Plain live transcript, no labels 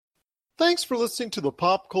Thanks for listening to the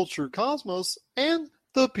Pop Culture Cosmos and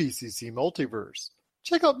the PCC Multiverse.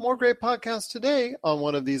 Check out more great podcasts today on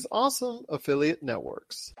one of these awesome affiliate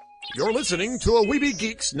networks. You're listening to a Weeby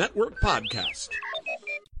Geeks Network podcast.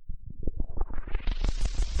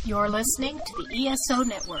 You're listening to the ESO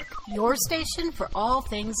Network, your station for all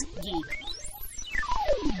things geek.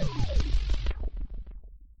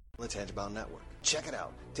 The Tangibound Network. Check it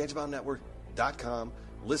out. TangiboundNetwork.com.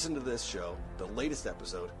 Listen to this show, the latest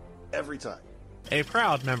episode, every time. A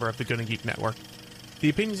proud member of the Gonna Geek Network. The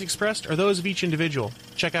opinions expressed are those of each individual.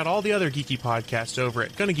 Check out all the other geeky podcasts over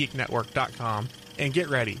at GonnaGeekNetwork.com and get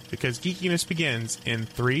ready, because geekiness begins in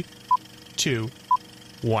 3, 2,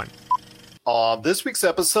 1. On this week's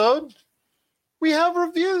episode, we have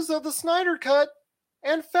reviews of the Snyder Cut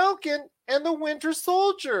and Falcon and the Winter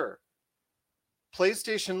Soldier.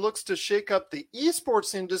 PlayStation looks to shake up the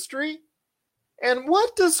esports industry. And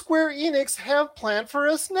what does Square Enix have planned for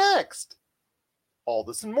us next? All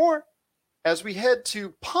this and more as we head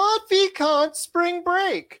to PodVCon Spring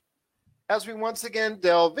Break, as we once again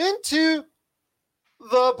delve into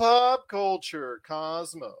the pop culture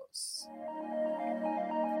cosmos.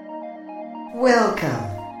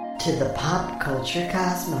 Welcome to the Pop Culture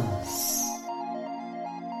Cosmos.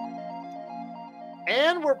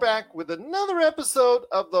 And we're back with another episode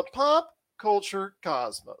of the Pop Culture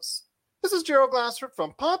Cosmos. This is Gerald Glassford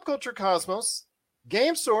from Pop Culture Cosmos,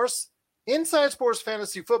 Game Source, Inside Sports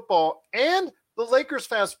Fantasy Football, and the Lakers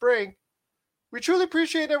Fast Break. We truly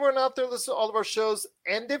appreciate everyone out there listening to all of our shows.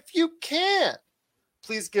 And if you can,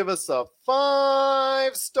 please give us a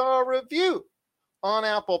 5-star review on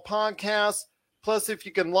Apple Podcasts. Plus, if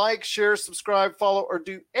you can like, share, subscribe, follow, or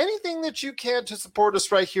do anything that you can to support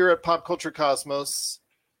us right here at Pop Culture Cosmos,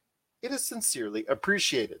 it is sincerely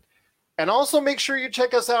appreciated. And also make sure you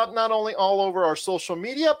check us out not only all over our social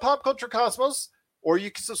media, Pop Culture Cosmos, or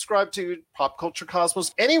you can subscribe to Pop Culture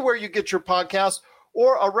Cosmos anywhere you get your podcasts,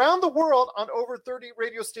 or around the world on over 30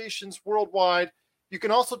 radio stations worldwide. You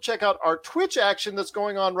can also check out our Twitch action that's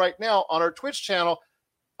going on right now on our Twitch channel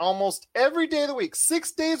almost every day of the week.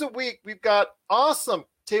 6 days a week, we've got awesome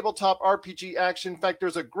tabletop RPG action. In fact,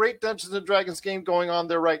 there's a great Dungeons & Dragons game going on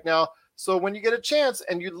there right now. So when you get a chance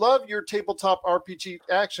and you love your tabletop RPG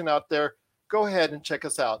action out there, go ahead and check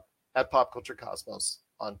us out at Pop Culture Cosmos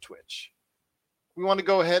on Twitch. We want to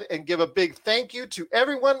go ahead and give a big thank you to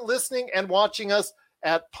everyone listening and watching us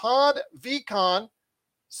at PodVCon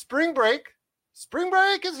Spring Break. Spring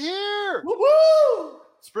Break is here! Woo-hoo!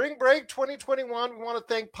 Spring Break 2021. We want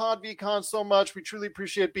to thank PodVCon so much. We truly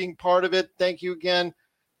appreciate being part of it. Thank you again.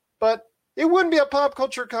 But it wouldn't be a Pop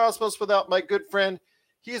Culture Cosmos without my good friend.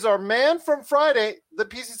 He's our man from Friday, the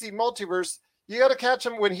PCC Multiverse. You got to catch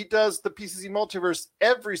him when he does the PCC Multiverse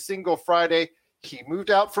every single Friday. He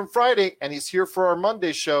moved out from Friday, and he's here for our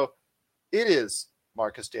Monday show. It is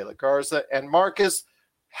Marcus De La Garza. And Marcus,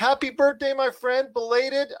 happy birthday, my friend.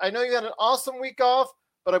 Belated. I know you had an awesome week off,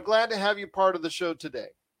 but I'm glad to have you part of the show today.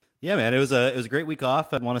 Yeah, man, it was a great week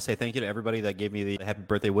off. I want to say thank you to everybody that gave me the happy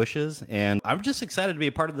birthday wishes. And I'm just excited to be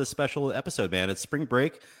a part of this special episode, man. It's spring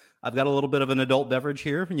break. I've got a little bit of an adult beverage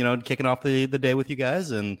here, kicking off the day with you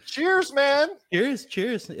guys. And cheers, man.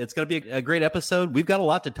 Cheers. It's going to be a great episode. We've got a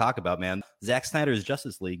lot to talk about, man. Zack Snyder's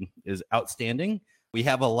Justice League is outstanding. We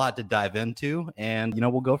have a lot to dive into, and,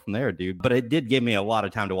 we'll go from there, dude. But it did give me a lot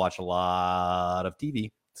of time to watch a lot of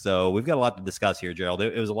TV. So we've got a lot to discuss here, Gerald.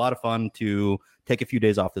 It was a lot of fun to take a few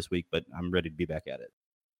days off this week, but I'm ready to be back at it.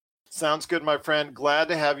 Sounds good, my friend. Glad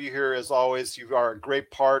to have you here as always. You are a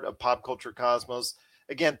great part of Pop Culture Cosmos.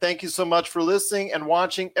 Again, thank you so much for listening and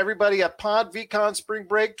watching. Everybody at PodVCon Spring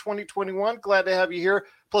Break 2021, glad to have you here.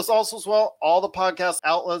 Plus also as well, all the podcast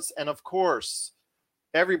outlets, and of course,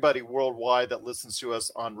 everybody worldwide that listens to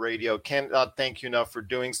us on radio. Cannot thank you enough for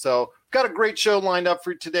doing so. We've got a great show lined up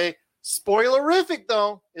for you today. Spoilerific,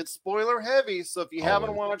 though. It's spoiler heavy. So if you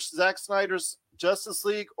haven't watched Zack Snyder's Justice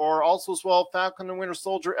League, or also as well Falcon and Winter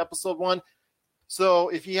Soldier Episode 1. So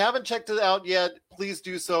if you haven't checked it out yet, please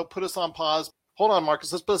do so. Put us on pause. Hold on,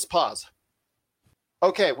 Marcus. Let's pause.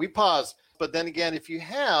 Okay, we paused. But then again, if you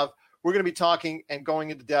have, we're going to be talking and going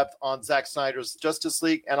into depth on Zack Snyder's Justice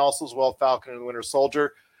League and also as well Falcon and Winter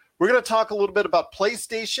Soldier. We're going to talk a little bit about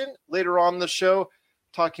PlayStation later on in the show,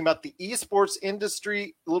 talking about the esports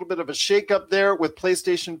industry, a little bit of a shakeup there with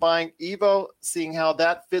PlayStation buying Evo, seeing how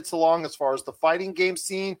that fits along as far as the fighting game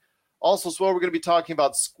scene. Also, as well, we're going to be talking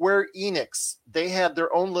about Square Enix. They had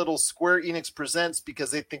their own little Square Enix Presents because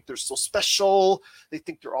they think they're so special. They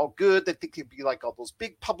think they're all good. They think they'd be like all those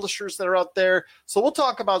big publishers that are out there. So we'll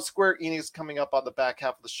talk about Square Enix coming up on the back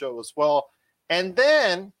half of the show as well. And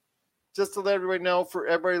then just to let everybody know, for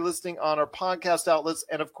everybody listening on our podcast outlets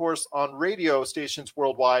and, of course, on radio stations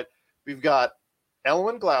worldwide, we've got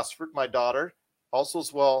Elwyn Glassford, my daughter, also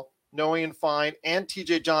as well, Noe and Fine, and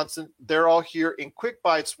TJ Johnson. They're all here in quick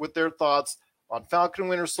bites with their thoughts on Falcon and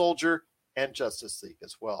Winter Soldier and Justice League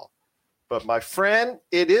as well. But my friend,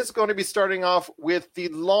 it is going to be starting off with the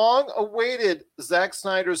long-awaited Zack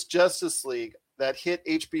Snyder's Justice League that hit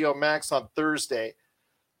HBO Max on Thursday.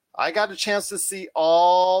 I got a chance to see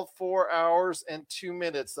all 4 hours and 2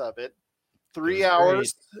 minutes of it. 3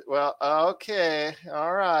 hours. Great. Well, okay.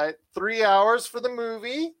 All right. 3 hours for the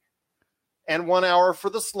movie and 1 hour for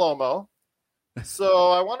the slow-mo.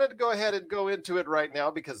 So I wanted to go ahead and go into it right now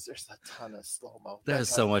because there's a ton of slow-mo. There's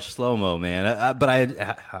so much slow-mo, man. But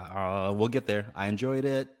we'll get there. I enjoyed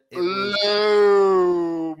it.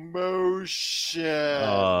 Slow motion.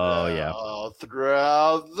 Oh, yeah.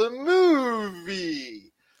 Throughout the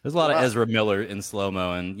movie. There's a lot of Ezra Miller in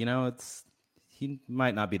slow-mo, and, he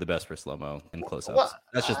might not be the best for slow-mo in close-ups. Well,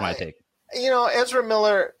 that's just my take. Ezra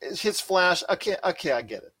Miller, his Flash, okay, I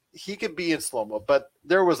get it. He could be in slow-mo, but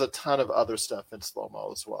there was a ton of other stuff in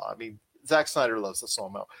slow-mo as well. I mean, Zack Snyder loves the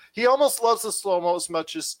slow-mo. He almost loves the slow-mo as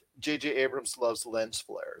much as J.J. Abrams loves lens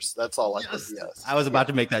flares. That's all I think he has. I was about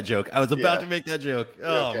to make that joke. Oh, okay.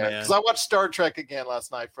 Man. Because I watched Star Trek again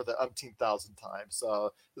last night for the umpteenth thousandth time.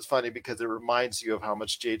 So it's funny because it reminds you of how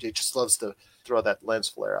much J.J. just loves to throw that lens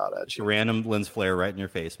flare out at you. Random lens flare right in your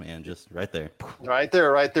face, man. Just right there. Right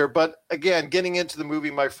there. But again, getting into the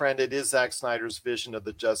movie, my friend, it is Zack Snyder's vision of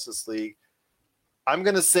the Justice League. I'm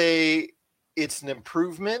going to say it's an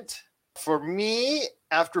improvement. For me,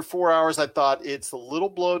 after 4 hours, I thought it's a little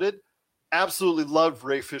bloated. Absolutely loved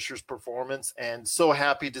Ray Fisher's performance and so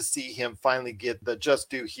happy to see him finally get the just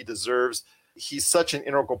due he deserves. He's such an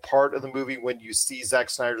integral part of the movie when you see Zack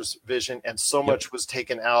Snyder's vision, and so much was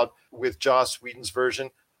taken out with Joss Whedon's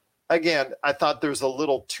version. Again, I thought there was a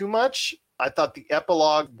little too much. I thought the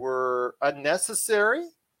epilogue were unnecessary,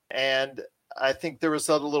 and I think there was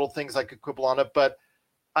other little things I could quibble on it, but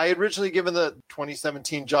I had originally given the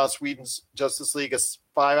 2017 Joss Whedon's Justice League a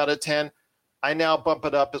 5 out of 10. I now bump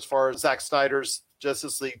it up as far as Zack Snyder's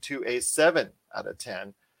Justice League to a 7 out of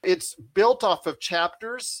 10. It's built off of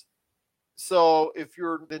chapters. So if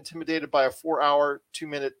you're intimidated by a 4-hour,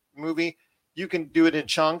 2-minute movie, you can do it in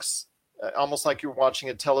chunks, almost like you're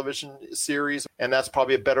watching a television series. And that's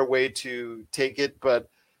probably a better way to take it. But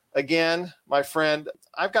again, my friend,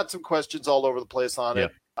 I've got some questions all over the place on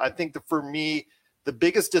it. I think that for me, the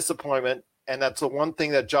biggest disappointment, and that's the one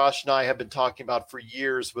thing that Josh and I have been talking about for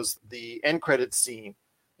years, was the end credit scene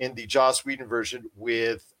in the Joss Whedon version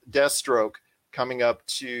with Deathstroke coming up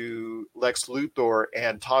to Lex Luthor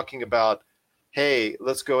and talking about, hey,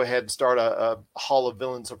 let's go ahead and start a Hall of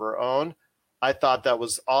Villains of our own. I thought that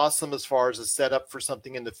was awesome as far as a setup for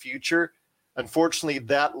something in the future. Unfortunately,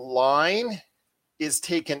 that line is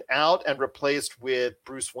taken out and replaced with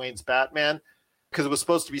Bruce Wayne's Batman, because it was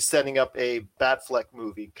supposed to be setting up a Batfleck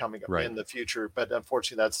movie coming up in the future. But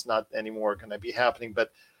unfortunately, that's not anymore going to be happening.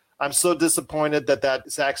 But I'm so disappointed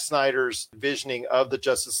that Zack Snyder's visioning of the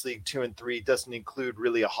Justice League 2 and 3 doesn't include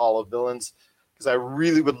really a Hall of Villains, because I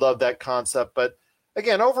really would love that concept. But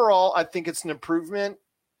again, overall, I think it's an improvement.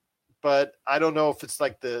 But I don't know if it's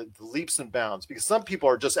like the leaps and bounds, because some people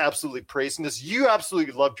are just absolutely praising this. You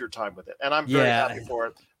absolutely loved your time with it, and I'm very happy for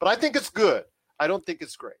it. But I think it's good. I don't think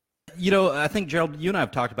it's great. I think, Gerald, you and I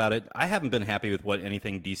have talked about it. I haven't been happy with what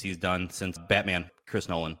anything DC's done since Batman, Chris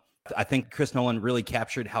Nolan. I think Chris Nolan really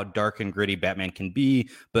captured how dark and gritty Batman can be,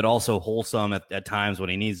 but also wholesome at times when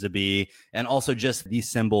he needs to be, and also just the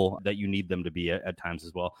symbol that you need them to be at times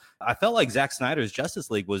as well. I felt like Zack Snyder's Justice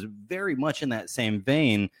League was very much in that same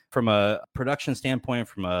vein from a production standpoint,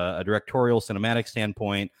 from a directorial cinematic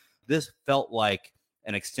standpoint. This felt like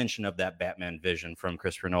an extension of that Batman vision from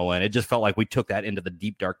Christopher Nolan. It just felt like we took that into the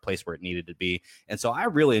deep, dark place where it needed to be. And so I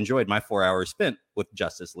really enjoyed my 4 hours spent with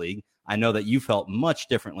Justice League. I know that you felt much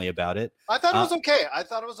differently about it. I thought it was okay. I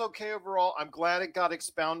thought it was okay overall. I'm glad it got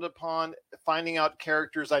expounded upon, finding out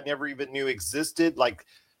characters I never even knew existed, like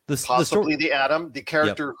possibly the Atom, the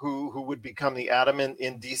character who would become the Atom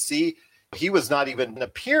in DC. He was not even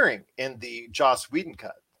appearing in the Joss Whedon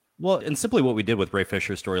cut. Well, and simply what we did with Ray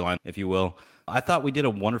Fisher's storyline, if you will, I thought we did a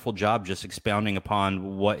wonderful job just expounding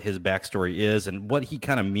upon what his backstory is and what he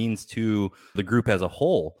kind of means to the group as a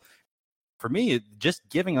whole. For me, just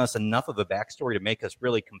giving us enough of a backstory to make us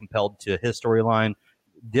really compelled to his storyline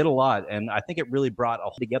did a lot. And I think it really brought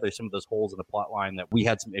together some of those holes in the plot line that we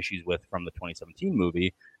had some issues with from the 2017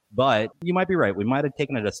 movie. But you might be right. We might have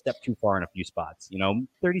taken it a step too far in a few spots.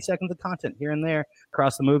 30 seconds of content here and there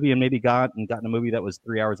across the movie, and maybe gotten a movie that was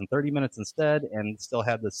 3 hours and 30 minutes instead and still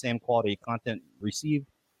had the same quality content received.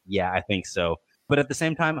 Yeah, I think so. But at the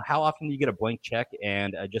same time, how often do you get a blank check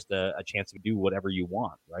and just a chance to do whatever you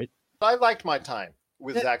want, right? I liked my time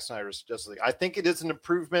with Zack Snyder's Justice League. I think it is an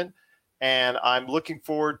improvement, and I'm looking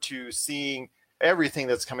forward to seeing everything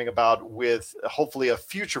that's coming about with hopefully a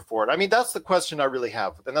future for it. I mean, that's the question I really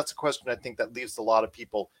have. And that's a question I think that leaves a lot of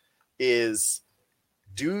people is,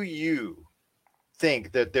 do you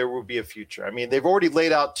think that there will be a future? I mean, they've already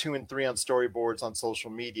laid out 2 and 3 on storyboards on social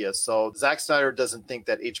media. So Zack Snyder doesn't think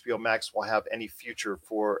that HBO Max will have any future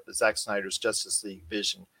for Zack Snyder's Justice League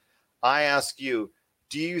vision. I ask you,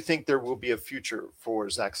 do you think there will be a future for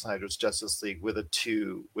Zack Snyder's Justice League with a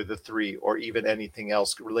 2, with a 3, or even anything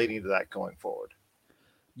else relating to that going forward?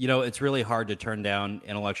 It's really hard to turn down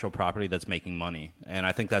intellectual property that's making money. And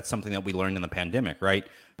I think that's something that we learned in the pandemic, right?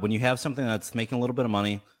 When you have something that's making a little bit of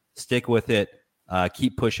money, stick with it,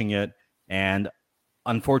 keep pushing it. And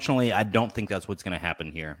unfortunately, I don't think that's what's going to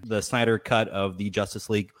happen here. The Snyder cut of the Justice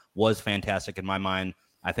League was fantastic in my mind.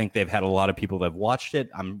 I think they've had a lot of people that have watched it.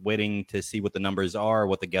 I'm waiting to see what the numbers are,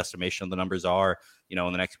 what the guesstimation of the numbers are, in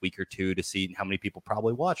the next week or two to see how many people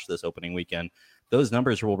probably watched this opening weekend. Those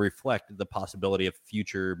numbers will reflect the possibility of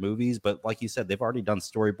future movies. But like you said, they've already done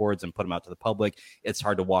storyboards and put them out to the public. It's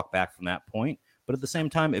hard to walk back from that point. But at the same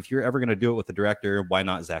time, if you're ever going to do it with the director, why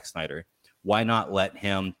not Zack Snyder? Why not let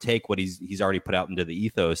him take what he's already put out into the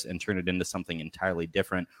ethos and turn it into something entirely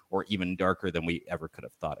different or even darker than we ever could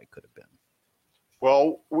have thought it could have been?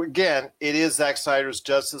 Well, again, it is Zack Snyder's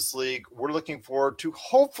Justice League. We're looking forward to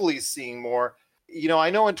hopefully seeing more.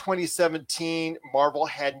 I know in 2017, Marvel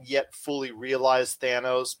hadn't yet fully realized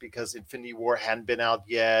Thanos because Infinity War hadn't been out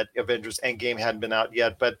yet. Avengers Endgame hadn't been out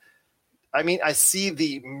yet. But, I mean, I see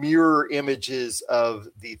the mirror images of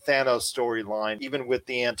the Thanos storyline, even with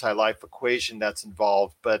the anti-life equation that's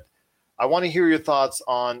involved. But I want to hear your thoughts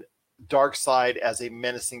on Darkseid as a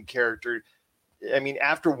menacing character. I mean,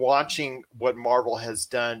 after watching what Marvel has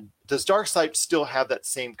done, does Darkseid still have that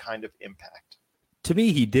same kind of impact? To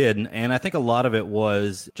me, he did. And I think a lot of it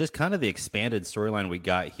was just kind of the expanded storyline we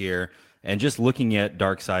got here and just looking at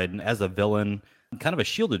Darkseid as a villain, kind of a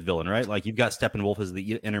shielded villain, right? Like you've got Steppenwolf as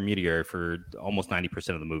the intermediary for almost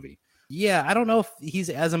 90% of the movie. Yeah, I don't know if he's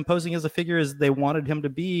as imposing as a figure as they wanted him to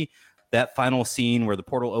be. That final scene where the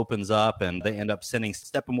portal opens up and they end up sending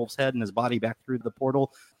Steppenwolf's head and his body back through the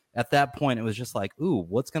portal. At that point, it was just like, ooh,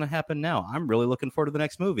 what's going to happen now? I'm really looking forward to the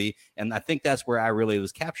next movie. And I think that's where I really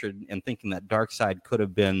was captured in thinking that Darkseid could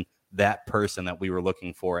have been that person that we were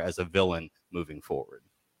looking for as a villain moving forward.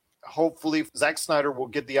 Hopefully, Zack Snyder will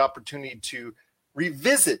get the opportunity to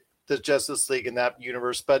revisit the Justice League in that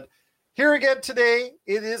universe. But here again today,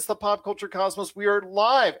 it is the Pop Culture Cosmos. We are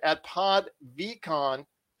live at PodVCon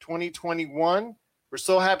 2021. We're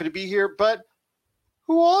so happy to be here. But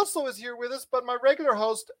who also is here with us, but my regular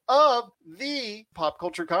host of the Pop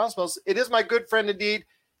Culture Cosmos. It is my good friend indeed.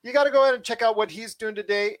 You got to go ahead and check out what he's doing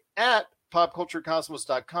today at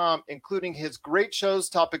popculturecosmos.com, including his great shows,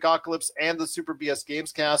 Topicocalypse and the Super BS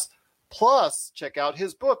Gamescast. Plus, check out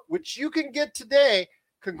his book, which you can get today.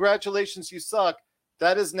 Congratulations, You Suck.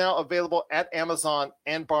 That is now available at Amazon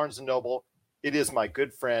and Barnes & Noble. It is my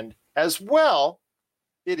good friend as well.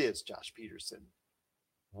 It is Josh Peterson.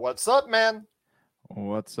 What's up, man?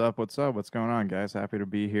 What's up? What's going on, guys? Happy to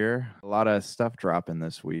be here. A lot of stuff dropping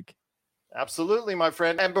this week. Absolutely, my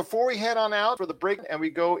friend. And before we head on out for the break and we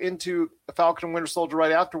go into Falcon and Winter Soldier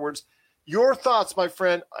right afterwards, your thoughts, my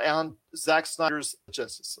friend, on Zack Snyder's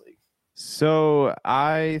Justice League. So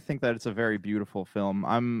I think that it's a very beautiful film.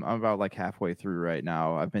 I'm about like halfway through right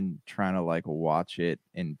now. I've been trying to like watch it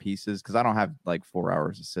in pieces because I don't have like 4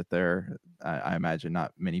 hours to sit there. I imagine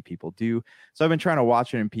not many people do. So I've been trying to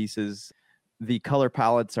watch it in pieces. The color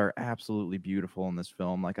palettes are absolutely beautiful in this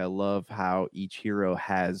film. Like I love how each hero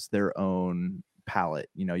has their own palette.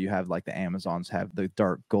 You have like the Amazons have the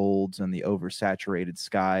dark golds and the oversaturated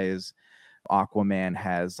skies. Aquaman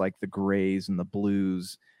has like the grays and the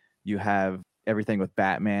blues. You have everything with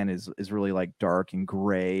Batman is really like dark and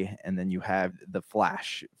gray. And then you have the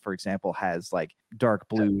Flash, for example, has like dark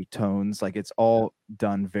blue tones. Like it's all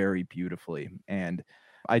done very beautifully. And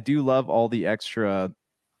I do love all the extra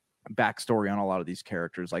backstory on a lot of these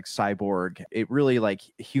characters, like Cyborg. It really like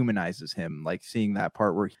humanizes him, like seeing that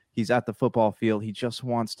part where he's at the football field. He just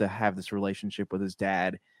wants to have this relationship with his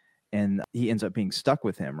dad. And he ends up being stuck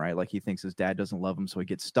with him, right? Like he thinks his dad doesn't love him, so he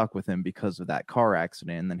gets stuck with him because of that car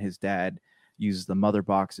accident. And then his dad uses the mother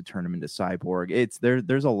box to turn him into Cyborg.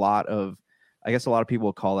 There's a lot of I guess a lot of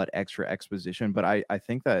people call that extra exposition, but I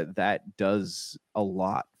think that that does a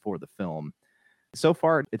lot for the film. So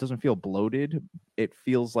far, it doesn't feel bloated. It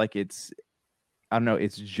feels like it's, I don't know,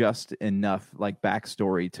 it's just enough like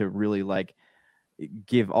backstory to really like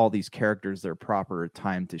give all these characters their proper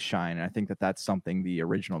time to shine. And I think that that's something the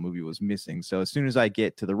original movie was missing. So as soon as I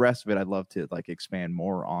get to the rest of it, I'd love to like expand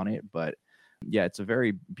more on it. But yeah, it's a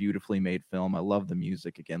very beautifully made film. I love the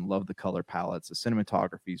music again, love the color palettes. The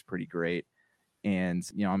cinematography is pretty great. And,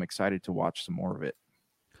 you know, I'm excited to watch some more of it.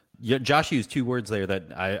 Yeah, Josh used two words there that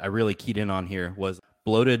I really keyed in on here was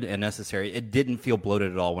bloated and necessary. It didn't feel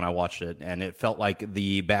bloated at all when I watched it. And it felt like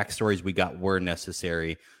the backstories we got were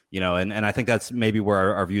necessary, you know, and I think that's maybe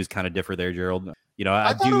where our views kind of differ there, Gerald. You know,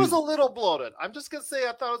 I thought it was a little bloated. I'm just going to say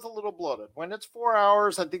I thought it was a little bloated. When it's 4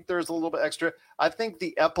 hours, I think there's a little bit extra. I think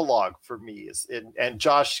the epilogue for me is, and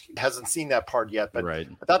Josh hasn't seen that part yet, but right.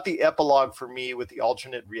 I thought the epilogue for me with the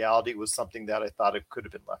alternate reality was something that I thought it could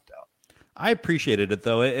have been left out. I appreciated it,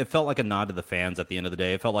 though. It felt like a nod to the fans at the end of the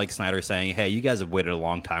day. It felt like Snyder saying, hey, you guys have waited a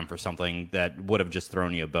long time for something that would have just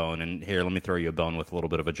thrown you a bone. And here, let me throw you a bone with a little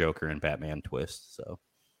bit of a Joker and Batman twist. So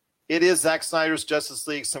it is Zack Snyder's Justice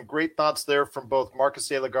League. Some great thoughts there from both Marcus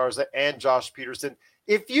de la Garza and Josh Peterson.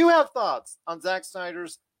 If you have thoughts on Zack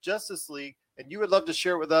Snyder's Justice League and you would love to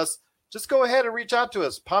share it with us, just go ahead and reach out to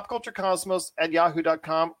us,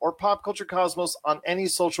 popculturecosmos@yahoo.com or popculturecosmos on any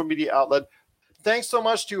social media outlet. Thanks so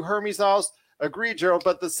much to Hermes House. Agreed, Gerald,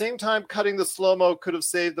 but at the same time, cutting the slow-mo could have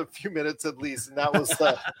saved a few minutes at least, and that was,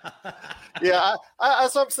 yeah,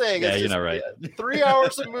 that's what I'm saying. Yeah, it's you're just, not right. 3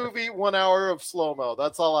 hours of movie, 1 hour of slow-mo.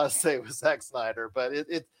 That's all I say with Zack Snyder. But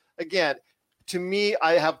it again, to me,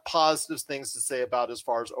 I have positive things to say about as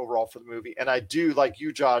far as overall for the movie, and I do, like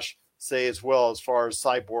you, Josh, say as well as far as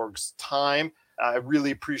Cyborg's time. I really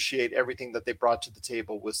appreciate everything that they brought to the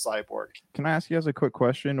table with Cyborg. Can I ask you guys a quick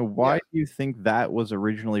question? Why do you think that was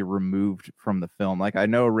originally removed from the film? Like, I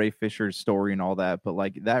know Ray Fisher's story and all that, but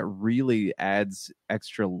like that really adds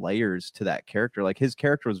extra layers to that character. Like his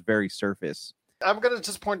character was very surface. I'm going to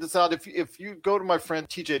just point this out. If you go to my friend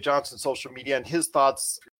TJ Johnson's social media and his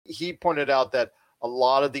thoughts, he pointed out that a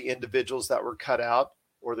lot of the individuals that were cut out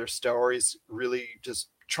or their stories really just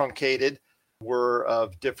truncated were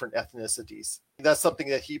of different ethnicities. That's something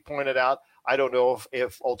that he pointed out. I don't know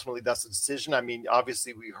if ultimately that's a decision. I mean,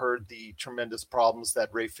 obviously we heard the tremendous problems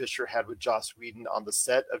that Ray Fisher had with Joss Whedon on the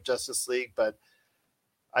set of Justice League, but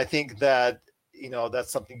I think that, you know,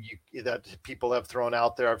 that's something that people have thrown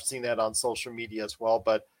out there. I've seen that on social media as well,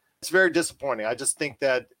 but it's very disappointing. I just think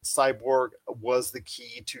that Cyborg was the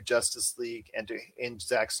key to Justice League and in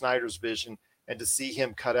Zack Snyder's vision, and to see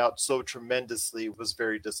him cut out so tremendously was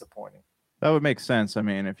very disappointing. That would make sense. I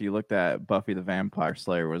mean, if you looked at Buffy the Vampire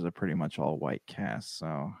Slayer, was a pretty much all white cast.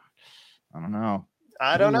 So I don't know.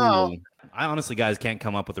 I don't know. I honestly, guys, can't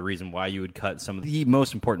come up with a reason why you would cut some of the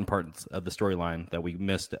most important parts of the storyline that we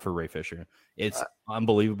missed for Ray Fisher. It's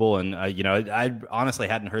unbelievable. And, you know, I honestly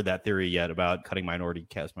hadn't heard that theory yet about cutting minority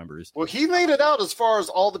cast members. Well, he laid it out as far as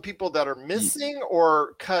all the people that are missing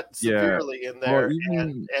or cut severely in there. Well,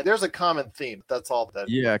 and there's a common theme. That's all that.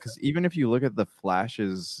 Yeah, because even if you look at the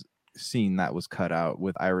Flash's scene that was cut out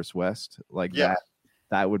with Iris West, like that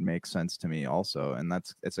would make sense to me also, and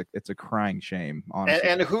it's a crying shame, honestly.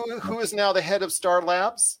 And who is now the head of Star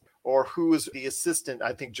Labs, or who is the assistant?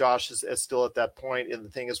 I think Josh is still at that point in the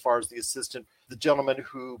thing as far as the assistant, the gentleman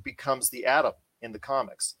who becomes the Atom in the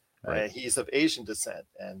comics. Right. He's of Asian descent,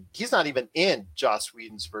 and he's not even in Joss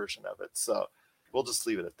Whedon's version of it. So we'll just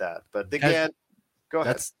leave it at that. But again, go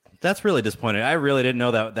ahead. That's really disappointing. I really didn't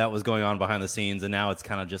know that was going on behind the scenes, and now it's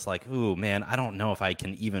kind of just like, ooh, man, I don't know if I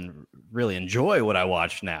can even really enjoy what I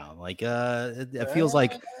watched now. Like, it feels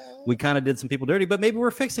like we kind of did some people dirty, but maybe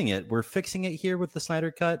we're fixing it. We're fixing it here with the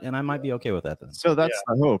Snyder Cut, and I might be okay with that then. So that's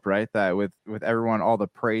the hope, right? That with everyone, all the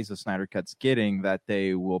praise the Snyder Cut's getting, that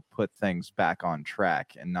they will put things back on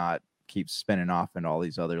track and not keep spinning off into all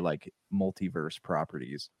these other like multiverse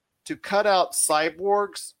properties. To cut out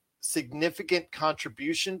Cyborg's significant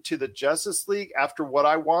contribution to the Justice League after what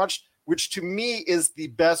I watched, which to me is the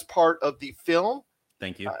best part of the film.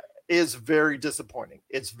 Thank you. Is very disappointing.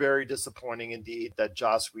 It's very disappointing indeed that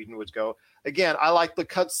Joss Whedon would go. Again, I like the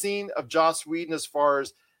cutscene of Joss Whedon as far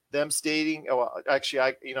as them stating, actually,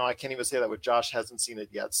 I can't even say that with Josh hasn't seen it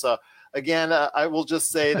yet. So again, I will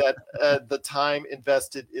just say that the time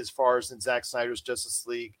invested as far as in Zack Snyder's Justice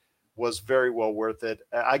League was very well worth it.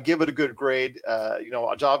 I give it a good grade.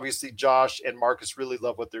 Obviously Josh and Marcus really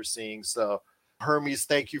love what they're seeing. So Hermes,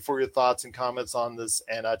 thank you for your thoughts and comments on this.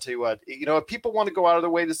 And I tell you what, if people want to go out of their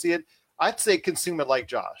way to see it, I'd say consume it like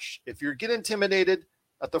Josh. If you get intimidated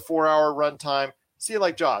at the 4 hour runtime, see,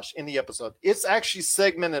 like Josh in the episode, it's actually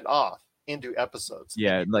segmented off into episodes.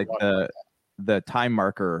 Yeah, like the time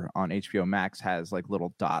marker on HBO Max has like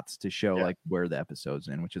little dots to show like where the episode's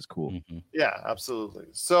in, which is cool. Mm-hmm. Yeah, absolutely.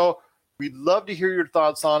 So we'd love to hear your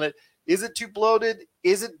thoughts on it. Is it too bloated?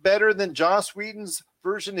 Is it better than Joss Whedon's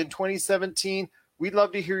version in 2017? We'd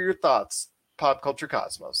love to hear your thoughts.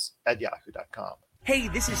 PopCultureCosmos@yahoo.com. Hey,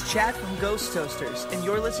 this is Chad from Ghost Toasters, and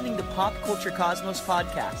you're listening to Pop Culture Cosmos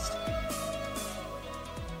Podcast.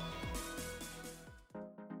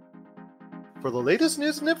 For the latest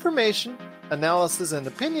news and information, analysis and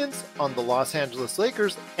opinions on the Los Angeles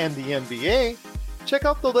Lakers and the NBA, check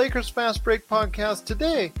out the Lakers Fast Break podcast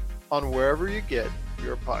today on wherever you get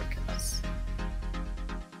your podcasts.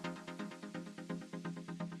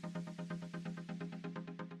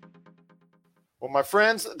 Well, my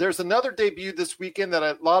friends, there's another debut this weekend that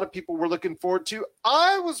a lot of people were looking forward to.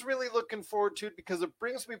 I was really looking forward to it because it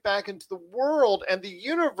brings me back into the world and the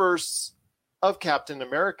universe of Captain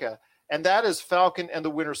America. And that is Falcon and the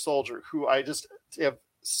Winter Soldier, who I just have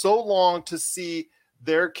so long to see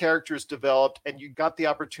their characters developed. And you got the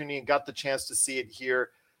opportunity and got the chance to see it here.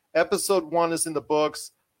 Episode 1 is in the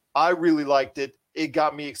books. I really liked it. It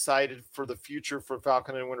got me excited for the future for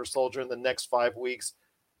Falcon and Winter Soldier in the next 5 weeks.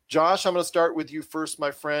 Josh, I'm going to start with you first,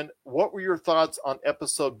 my friend. What were your thoughts on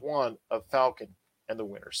episode 1 of Falcon and the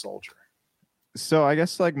Winter Soldier? So I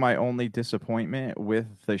guess like my only disappointment with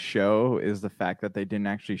the show is the fact that they didn't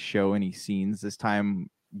actually show any scenes this time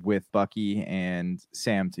with Bucky and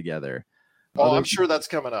Sam together. Oh, I'm sure that's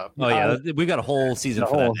coming up. Oh yeah, we've got a whole season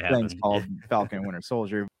for that to happen. Thing's called Falcon and Winter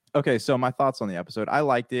Soldier. Okay, so my thoughts on the episode. I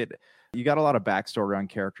liked it. You got a lot of backstory on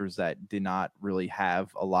characters that did not really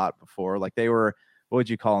have a lot before. Like they were, what would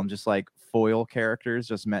you call them? Just like foil characters,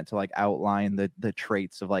 just meant to like outline the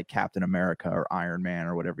traits of like Captain America or Iron Man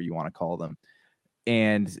or whatever you want to call them.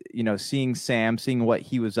 And, you know, seeing Sam, seeing what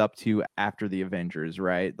he was up to after the Avengers,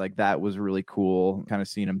 right? Like that was really cool. Kind of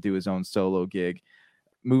seeing him do his own solo gig.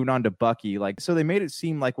 Moving on to Bucky, like, so they made it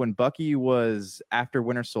seem like when Bucky was after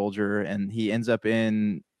Winter Soldier and he ends up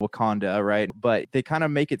in Wakanda, right? But they kind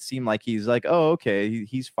of make it seem like he's like, oh, okay,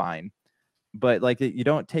 he's fine. But like you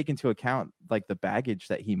don't take into account like the baggage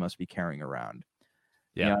that he must be carrying around.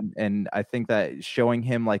 Yeah. You know? And I think that showing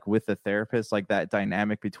him like with the therapist, like that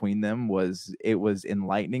dynamic between them was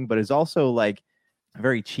enlightening, but it's also like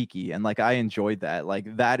very cheeky. And like I enjoyed that.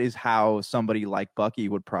 Like that is how somebody like Bucky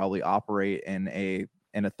would probably operate in a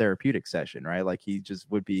therapeutic session, right? Like he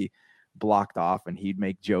just would be blocked off and he'd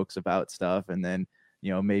make jokes about stuff. And then,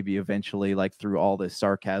 you know, maybe eventually like through all this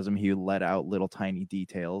sarcasm, he would let out little tiny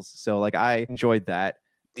details. So like I enjoyed that.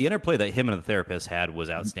 The interplay that him and the therapist had was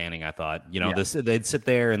outstanding, I thought. You know, they'd sit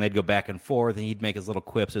there and they'd go back and forth and he'd make his little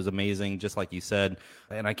quips. It was amazing, just like you said.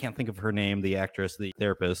 And I can't think of her name, the actress, the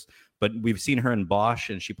therapist, but we've seen her in Bosch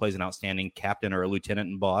and she plays an outstanding captain or a lieutenant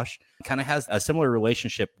in Bosch. Kind of has a similar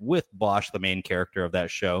relationship with Bosch, the main character of that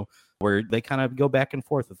show, where they kind of go back and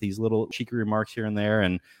forth with these little cheeky remarks here and there.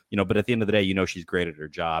 And, you know, but at the end of the day, you know, she's great at her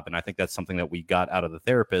job. And I think that's something that we got out of the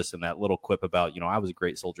therapist and that little quip about, you know, I was a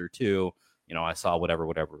great soldier too. You know, I saw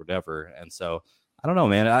whatever. And so I don't know,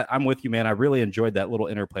 man. I'm with you, man. I really enjoyed that little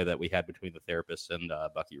interplay that we had between the therapist and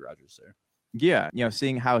Bucky Rogers there. Yeah. You know,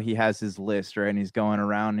 seeing how he has his list, right? And he's going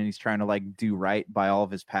around and he's trying to like do right by all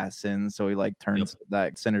of his past sins. So he like turns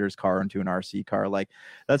that senator's car into an RC car. Like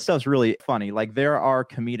that stuff's really funny. Like there are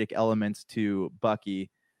comedic elements to Bucky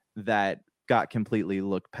that got completely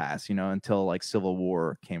looked past, you know, until like Civil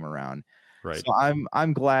War came around. Right. So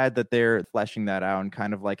I'm glad that they're fleshing that out and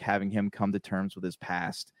kind of like having him come to terms with his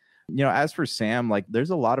past. You know, as for Sam, like there's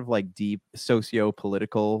a lot of like deep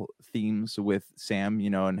socio-political themes with Sam, you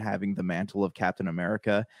know, and having the mantle of Captain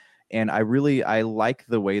America. And I like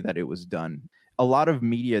the way that it was done. A lot of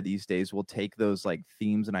media these days will take those like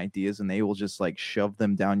themes and ideas and they will just like shove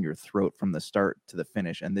them down your throat from the start to the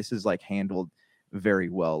finish. And this is like handled very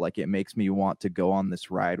well. Like it makes me want to go on this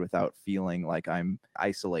ride without feeling like I'm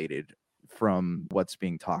isolated from what's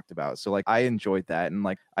being talked about. So like I enjoyed that. And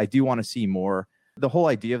like I do want to see more. The whole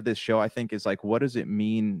idea of this show, I think, is like, what does it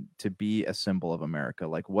mean to be a symbol of America?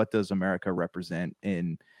 Like, what does America represent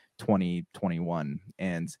in 2021?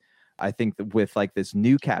 And I think that with like this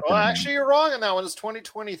new Captain. Well, actually, you're wrong on that one. It's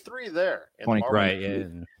 2023 there. Right.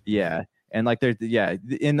 Yeah. And like there's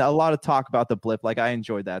in a lot of talk about the blip. Like I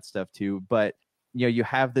enjoyed that stuff too. But you know, you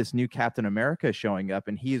have this new Captain America showing up,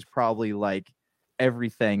 and he is probably like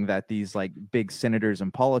everything that these like big senators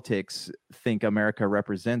and politics think America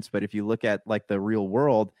represents. But if you look at like the real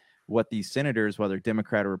world, what these senators, whether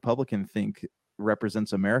Democrat or Republican, think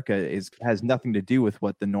represents America has nothing to do with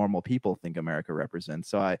what the normal people think America represents.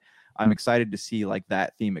 So I'm excited to see like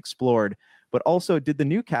that theme explored. But also, did the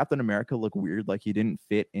new Captain America look weird? Like he didn't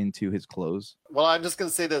fit into his clothes? Well, I'm just going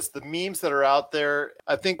to say this. The memes that are out there,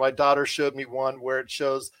 I think my daughter showed me one where it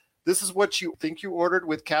shows this is what you think you ordered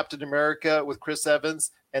with Captain America with Chris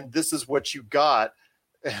Evans, and this is what you got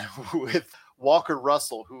with Walker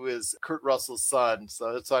Russell, who is Kurt Russell's son. So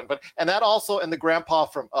it's fun. And that also, and the grandpa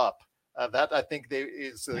from Up. That I think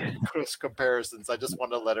is close comparisons. I just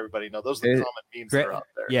want to let everybody know those are the common memes that are out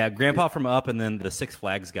there. Yeah, Grandpa from Up, and then the Six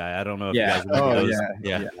Flags guy. I don't know if you guys remember those.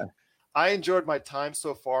 Yeah. I enjoyed my time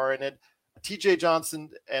so far in it. TJ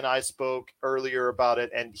Johnson and I spoke earlier about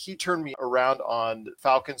it, and he turned me around on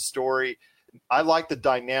Falcon's story. I like the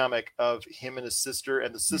dynamic of him and his sister,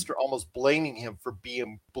 and the sister almost blaming him for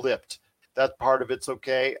being blipped. That part of it's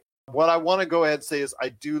okay. What I want to go ahead and say is I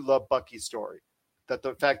do love Bucky's story. That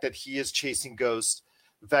the fact that he is chasing ghosts,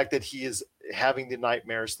 the fact that he is having the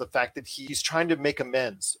nightmares, the fact that he's trying to make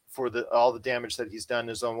amends for all the damage that he's done in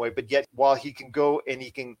his own way. But yet, while he can go and he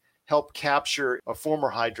can help capture a former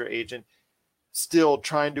Hydra agent, still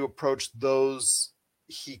trying to approach those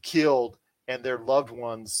he killed and their loved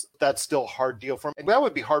ones, that's still a hard deal for him. And that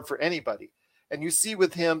would be hard for anybody. And you see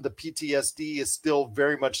with him, the PTSD is still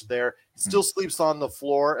very much there. He still sleeps on the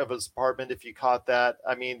floor of his apartment, if you caught that.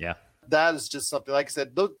 I mean, that is just something, like I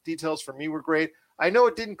said, those details for me were great. I know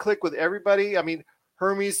it didn't click with everybody. I mean,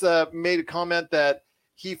 Hermes made a comment that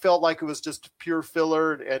he felt like it was just pure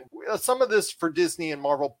filler. And some of this for Disney and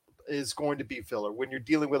Marvel is going to be filler when you're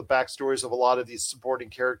dealing with backstories of a lot of these supporting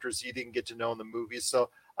characters you didn't get to know in the movies. So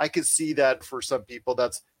I could see that for some people,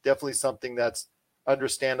 that's definitely something that's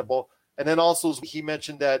understandable. And then also he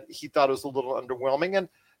mentioned that he thought it was a little underwhelming. And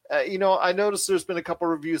I noticed there's been a couple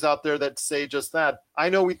of reviews out there that say just that. I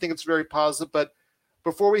know we think it's very positive, but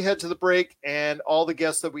before we head to the break and all the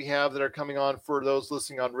guests that we have that are coming on for those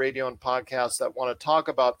listening on radio and podcasts that want to talk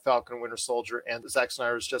about Falcon and Winter Soldier and Zack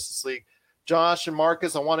Snyder's Justice League, Josh and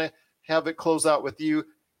Marcus, I want to have it close out with you.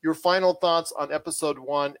 Your final thoughts on episode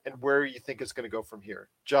 1 and where you think it's going to go from here.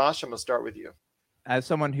 Josh, I'm going to start with you. As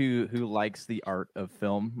someone who likes the art of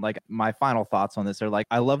film, like my final thoughts on this are like,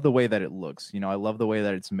 I love the way that it looks. I love the way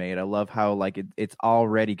that it's made. I love how like it's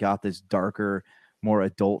already got this darker, more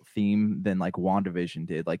adult theme than like WandaVision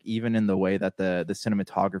did. Like even in the way that the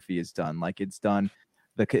cinematography is done, like it's done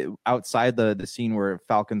outside the scene where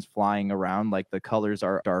Falcon's flying around, like the colors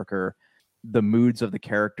are darker. The moods of the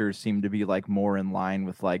characters seem to be like more in line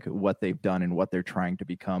with like what they've done and what they're trying to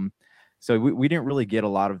become. So we didn't really get a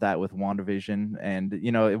lot of that with WandaVision. And,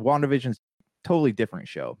 WandaVision's a totally different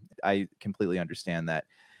show. I completely understand that.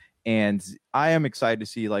 And I am excited to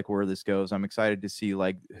see like where this goes. I'm excited to see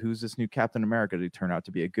like who's this new Captain America to turn out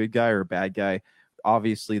to be, a good guy or a bad guy.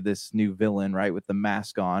 Obviously this new villain, right, with the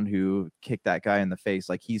mask on, who kicked that guy in the face.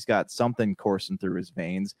 Like he's got something coursing through his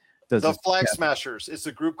veins. The Flag Smashers. It's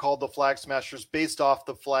a group called the Flag Smashers based off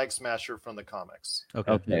the Flag Smasher from the comics.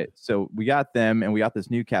 Okay. So we got them and we got this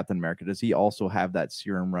new Captain America. Does he also have that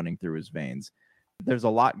serum running through his veins? There's a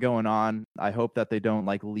lot going on. I hope that they don't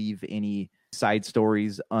like leave any side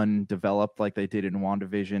stories undeveloped like they did in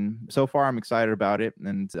WandaVision. So far, I'm excited about it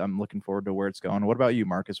and I'm looking forward to where it's going. What about you,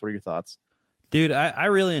 Marcus? What are your thoughts? Dude, I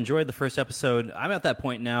really enjoyed the first episode. I'm at that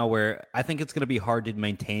point now where I think it's going to be hard to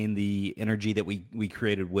maintain the energy that we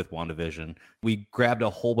created with WandaVision. We grabbed a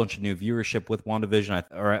whole bunch of new viewership with WandaVision,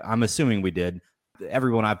 or I'm assuming we did.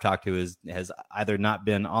 Everyone I've talked to has either not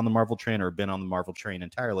been on the Marvel train or been on the Marvel train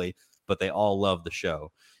entirely, but they all love the show.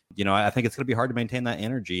 I think it's going to be hard to maintain that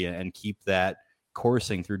energy and keep that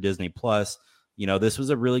coursing through Disney Plus. This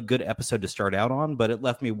was a really good episode to start out on, but it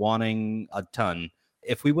left me wanting a ton.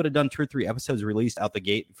 If we would have done 2 or 3 episodes released out the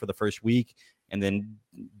gate for the first week and then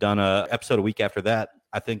done a episode a week after that,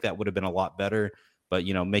 I think that would have been a lot better. But,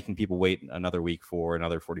 making people wait another week for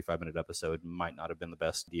another 45-minute episode might not have been the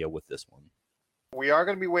best deal with this one. We are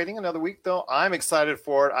going to be waiting another week, though. I'm excited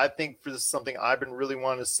for it. I think this is something I've been really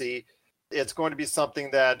wanting to see. It's going to be something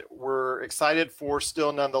that we're excited for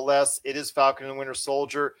still nonetheless. It is Falcon and Winter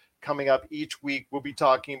Soldier coming up each week. We'll be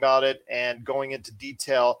talking about it and going into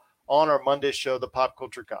detail on our Monday show, the Pop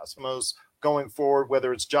Culture Cosmos, going forward,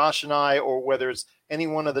 whether it's Josh and I or whether it's any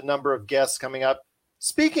one of the number of guests coming up.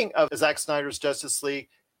 Speaking of Zack Snyder's Justice League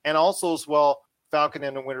and also as well Falcon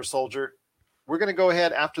and the Winter Soldier, we're going to go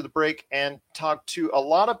ahead after the break and talk to a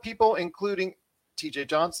lot of people, including TJ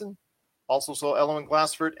Johnson, also so Ellen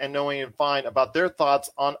Glassford and Noe and Fine, about their thoughts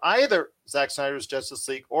on either Zack Snyder's Justice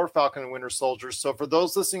League or Falcon and Winter Soldier. So for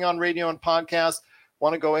those listening on radio and podcast,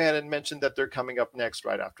 want to go ahead and mention that they're coming up next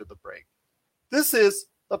right after the break. This is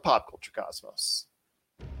the Pop Culture Cosmos.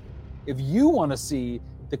 If you want to see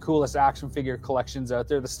the coolest action figure collections out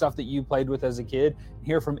there, the stuff that you played with as a kid,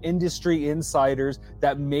 hear from industry insiders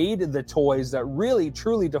that made the toys that really,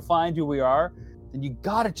 truly defined who we are, then you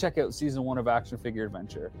got to check out season 1 of Action Figure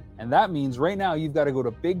Adventure. And that means right now you've got to go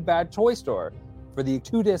to Big Bad Toy Store for the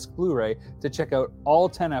 2-disc Blu-ray to check out all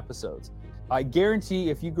 10 episodes. I guarantee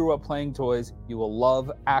if you grew up playing toys, you will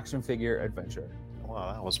love Action Figure Adventure.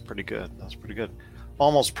 Wow, that was pretty good. That was pretty good.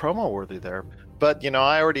 Almost promo worthy there. But,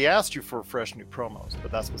 I already asked you for fresh new promos,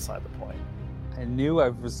 but that's beside the point. I knew I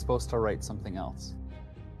was supposed to write something else.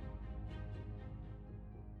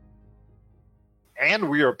 And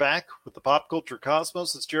we are back with the Pop Culture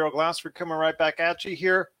Cosmos. It's Gerald Glassford coming right back at you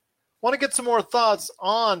here. Want to get some more thoughts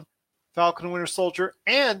on Falcon and Winter Soldier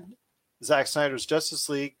and Zack Snyder's Justice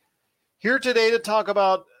League. Here today to talk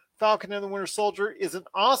about Falcon and the Winter Soldier is an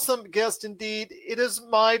awesome guest indeed. It is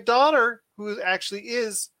my daughter, who actually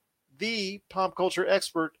is the pop culture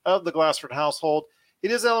expert of the Glassford household.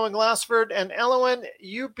 It is Ellen Glassford. And Ellen,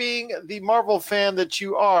 you being the Marvel fan that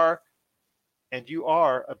you are, and you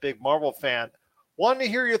are a big Marvel fan, want to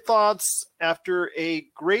hear your thoughts after a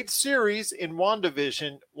great series in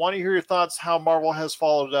WandaVision. Want to hear your thoughts how Marvel has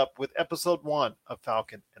followed up with episode 1 of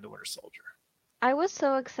Falcon and the Winter Soldier. I was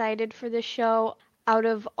so excited for this show. Out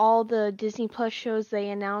of all the Disney Plus shows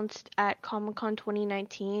they announced at Comic-Con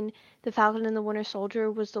 2019, The Falcon and the Winter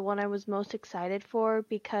Soldier was the one I was most excited for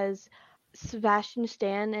because Sebastian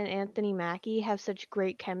Stan and Anthony Mackie have such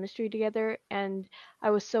great chemistry together, and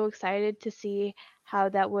I was so excited to see how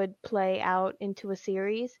that would play out into a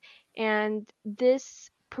series. And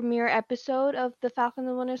this premiere episode of The Falcon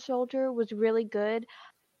and the Winter Soldier was really good.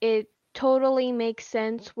 It totally makes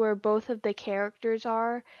sense where both of the characters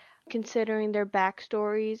are, considering their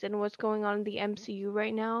backstories and what's going on in the MCU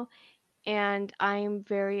right now. And I'm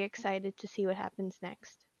very excited to see what happens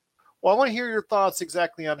next. Well, I want to hear your thoughts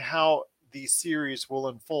exactly on how the series will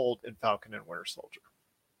unfold in Falcon and Winter Soldier.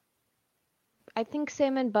 I think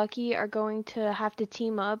Sam and Bucky are going to have to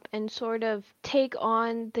team up and sort of take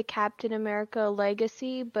on the Captain America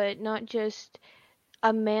legacy, but not just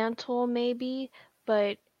a mantle maybe,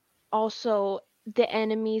 but also the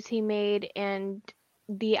enemies he made and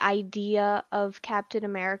the idea of Captain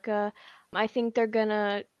America. I think they're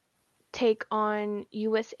gonna take on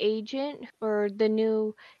U.S. Agent or the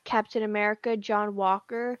new Captain America, John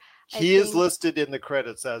Walker. He is listed in the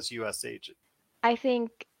credits as U.S. Agent. I think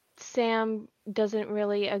Sam doesn't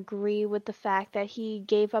really agree with the fact that he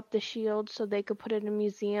gave up the shield so they could put it in a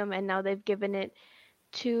museum, and now they've given it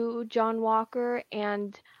to John Walker.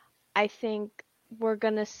 And I think we're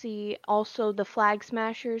going to see also the Flag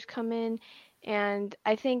Smashers come in, and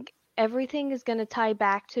I think everything is going to tie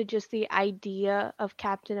back to just the idea of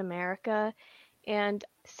Captain America, and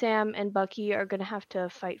Sam and Bucky are going to have to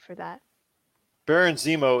fight for that. Baron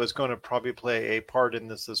Zemo is going to probably play a part in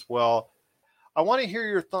this as well. I want to hear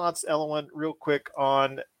your thoughts, Ellen, real quick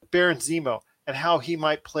on Baron Zemo and how he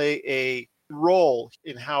might play a role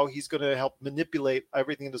in how he's going to help manipulate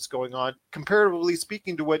everything that's going on, comparatively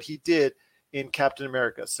speaking to what he did in Captain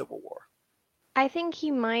America Civil War. I think he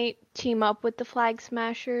might team up with the Flag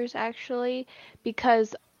Smashers, actually,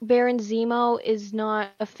 because Baron Zemo is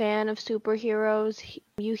not a fan of superheroes.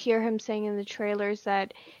 You hear him saying in the trailers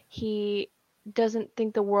that he doesn't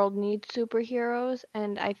think the world needs superheroes,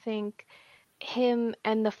 and I think him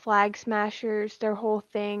and the Flag Smashers, their whole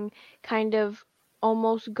thing, kind of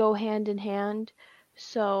almost go hand in hand.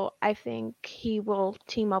 So I think he will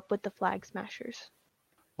team up with the Flag Smashers.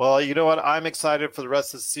 Well, you know what? I'm excited for the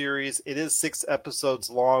rest of the series. It is 6 episodes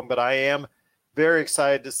long, but I am very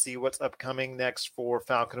excited to see what's upcoming next for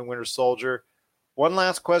Falcon and Winter Soldier. One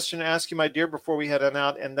last question to ask you, my dear, before we head on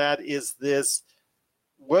out, and that is this.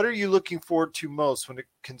 What are you looking forward to most when it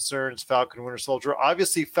concerns Falcon and Winter Soldier?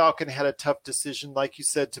 Obviously, Falcon had a tough decision, like you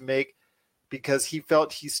said, to make because he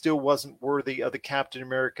felt he still wasn't worthy of the Captain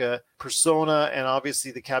America persona and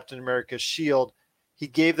obviously the Captain America shield. He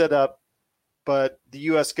gave that up. But the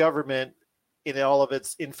U.S. government, in all of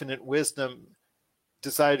its infinite wisdom,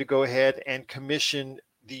 decided to go ahead and commission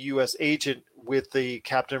the U.S. agent with the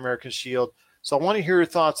Captain America shield. So I want to hear your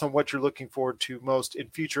thoughts on what you're looking forward to most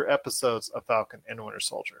in future episodes of Falcon and Winter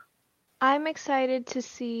Soldier. I'm excited to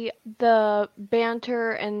see the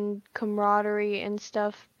banter and camaraderie and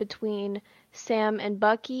stuff between Sam and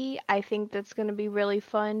Bucky. I think that's going to be really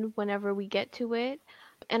fun whenever we get to it.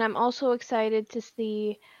 And I'm also excited to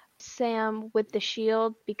see Sam with the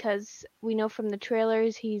shield because we know from the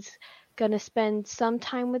trailers he's gonna spend some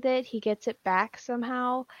time with it. He gets it back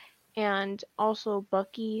somehow, and also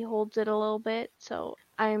Bucky holds it a little bit. So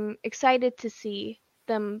I'm excited to see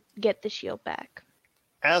them get the shield back.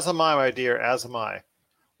 As am I, my dear, as am I.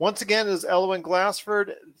 Once again, is Elwyn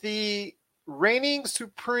Glassford, the reigning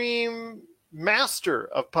supreme master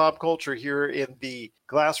of pop culture here in the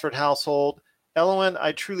Glassford household. Elwyn,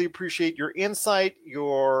 I truly appreciate your insight,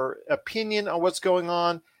 your opinion on what's going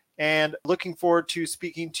on, and looking forward to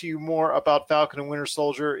speaking to you more about Falcon and Winter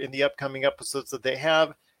Soldier in the upcoming episodes that they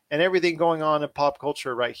have and everything going on in pop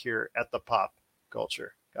culture right here at the Pop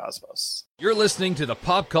Culture Cosmos. You're listening to the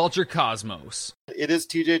Pop Culture Cosmos. It is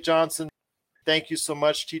TJ Johnson. Thank you so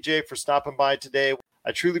much, TJ, for stopping by today.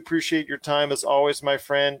 I truly appreciate your time as always, my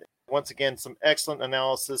friend. Once again, some excellent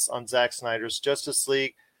analysis on Zack Snyder's Justice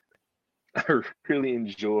League. I really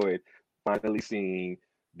enjoyed finally seeing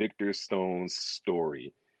Victor Stone's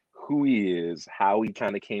story, who he is, how he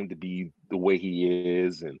kind of came to be the way he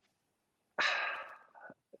is. And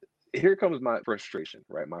here comes my frustration,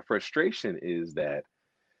 right? My frustration is that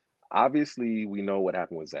obviously we know what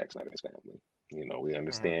happened with Zack Snyder and his family. You know, we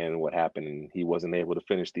understand what happened, and he wasn't able to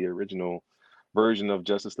finish the original version of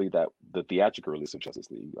Justice League, that the theatrical release of Justice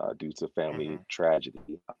League, due to family tragedy,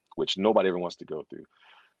 which nobody ever wants to go through.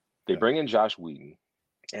 They bring in Josh Whedon,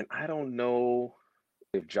 and I don't know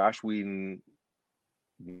if Josh Whedon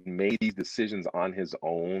made these decisions on his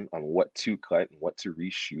own on what to cut and what to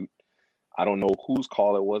reshoot. I don't know whose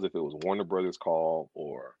call it was, if it was Warner Brothers' call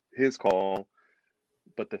or his call,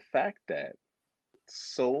 but the fact that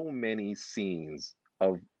so many scenes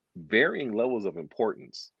of varying levels of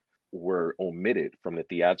importance were omitted from the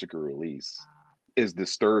theatrical release is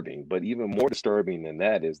disturbing. But even more disturbing than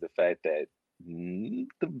that is the fact that the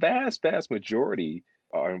vast majority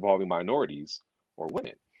are involving minorities or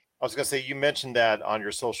women. I was going to say, you mentioned that on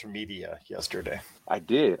your social media yesterday. I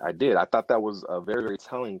did. I thought that was a very, very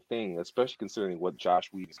telling thing, especially considering what Josh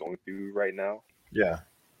Whedon is going through right now. Yeah.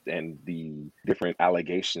 And the different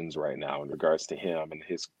allegations right now in regards to him and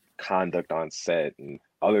his conduct on set and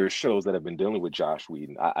other shows that have been dealing with Josh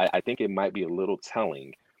Whedon. I think it might be a little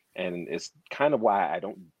telling. And it's kind of why I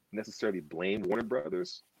don't necessarily blame Warner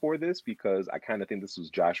Brothers for this, because I kind of think this was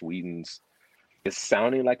Josh Whedon's, it's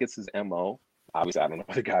sounding like it's his MO. Obviously, I don't know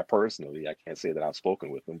the guy personally. I can't say that I've spoken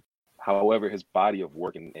with him. However, his body of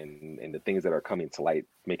work and the things that are coming to light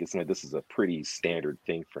make it seem like this is a pretty standard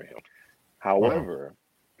thing for him. However,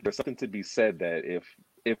 there's something to be said that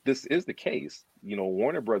if this is the case, you know,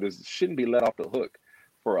 Warner Brothers shouldn't be let off the hook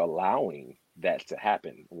for allowing that to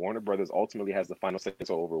happen. Warner Brothers ultimately has the final say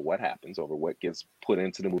over what happens, over what gets put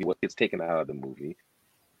into the movie, what gets taken out of the movie.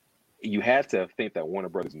 You had to think that Warner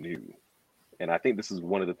Brothers knew. And I think this is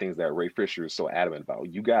one of the things that Ray Fisher is so adamant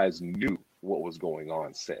about. You guys knew what was going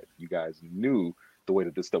on set. You guys knew the way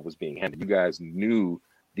that this stuff was being handled. You guys knew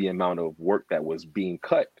the amount of work that was being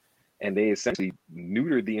cut. And they essentially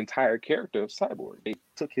neutered the entire character of Cyborg. They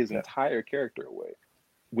took his entire character away,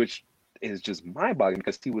 which is just mind-boggling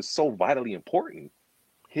because he was so vitally important.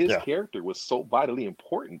 His character was so vitally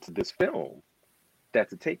important to this film that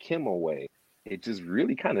to take him away, it just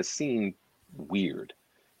really kind of seemed weird.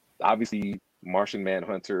 Obviously, Martian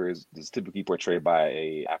Manhunter is typically portrayed by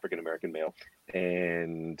a African-American male.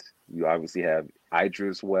 And you obviously have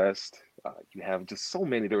Idris West. You have just there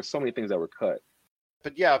were so many things that were cut.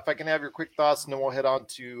 But yeah, if I can have your quick thoughts, and then we'll head on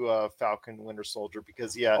to Falcon Winter Soldier,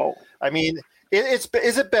 because I mean, is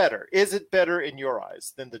it better? Is it better in your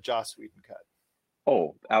eyes than the Joss Whedon cut?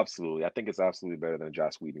 Oh, absolutely. I think it's absolutely better than the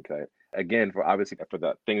Joss Whedon cut. Again, for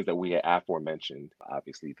the things that we had aforementioned,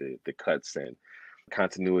 obviously the cuts and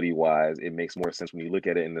continuity wise, it makes more sense when you look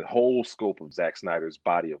at it in the whole scope of Zack Snyder's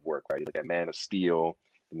body of work, right? You look at Man of Steel,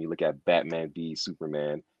 and you look at Batman v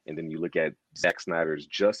Superman, and then you look at Zack Snyder's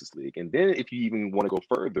Justice League. And then if you even want to go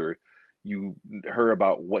further, you heard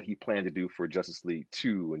about what he planned to do for Justice League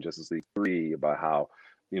 2 and Justice League 3, about how,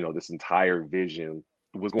 you know, this entire vision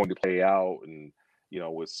was going to play out. And, you know,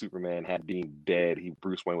 with Superman being dead,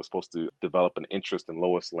 Bruce Wayne was supposed to develop an interest in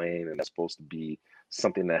Lois Lane, and that's supposed to be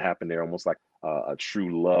something that happened there, almost like a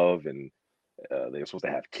true love, and they were supposed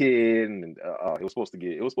to have kids, and it was supposed to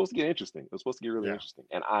get interesting. It was supposed to get really interesting,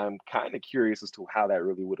 and I'm kind of curious as to how that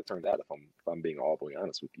really would have turned out, if I'm being all the way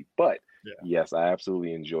honest with you. But yes, I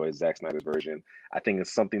absolutely enjoy Zack Snyder's version. I think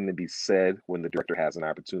it's something to be said when the director has an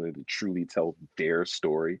opportunity to truly tell their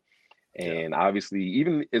story. And obviously,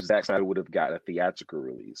 even if Zack Snyder would have got a theatrical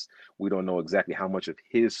release, we don't know exactly how much of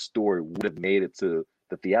his story would have made it to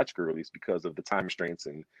the theatrical release because of the time restraints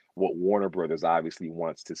and what Warner Brothers obviously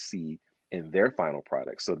wants to see in their final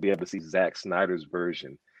product. So to be able to see Zack Snyder's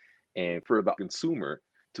version, and for the consumer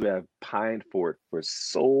to have pined for it for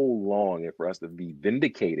so long, and for us to be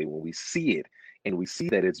vindicated when we see it and we see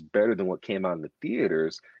that it's better than what came out in the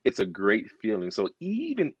theaters, it's a great feeling. So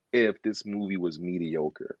even if this movie was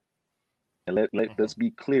mediocre, And let's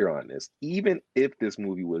be clear on this. Even if this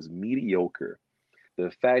movie was mediocre,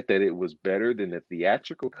 the fact that it was better than the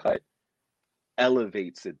theatrical cut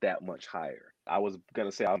elevates it that much higher. I was going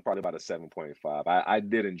to say I'm probably about a 7.5. I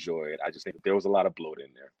did enjoy it. I just think there was a lot of bloat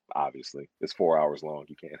in there, obviously. It's 4 hours long.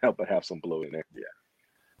 You can't help but have some bloat in there. Yeah.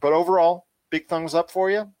 But overall, big thumbs up for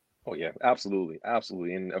you? Oh, yeah, absolutely.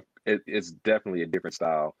 Absolutely. And it's definitely a different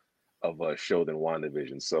style of a show than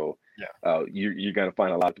WandaVision. So you're going to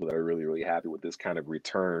find a lot of people that are really, really happy with this kind of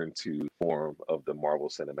return to form of the Marvel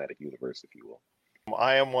Cinematic Universe, if you will.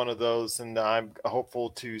 I am one of those, and I'm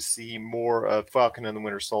hopeful to see more of Falcon and the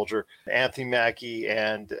Winter Soldier. Anthony Mackie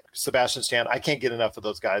and Sebastian Stan, I can't get enough of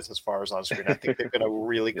those guys as far as on screen. I think they're going to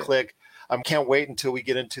really click. I can't wait until we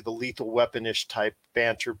get into the Lethal Weapon-ish type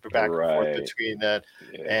banter back and forth between that.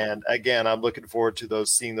 Yeah. And again, I'm looking forward to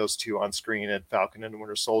seeing those two on screen at Falcon and the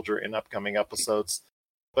Winter Soldier in upcoming episodes.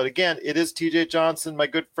 But again, it is TJ Johnson, my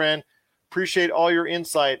good friend. Appreciate all your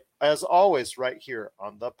insight, as always, right here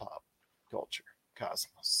on the Pop Culture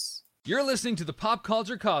Cosmos. You're listening to the Pop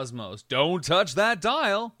Culture Cosmos. Don't touch that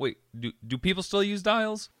dial. Wait, do people still use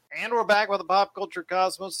dials? And we're back with the Pop Culture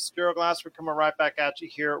Cosmos. This is Gerald Glass. We're coming right back at you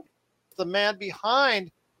here. The man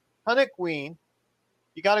behind Hunniqueen.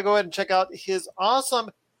 You got to go ahead and check out his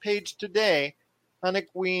awesome page today,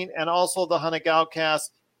 Hunniqueen, and also the Hunnick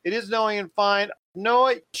Outcast. It is Noah and Fine.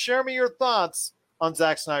 Noah, share me your thoughts on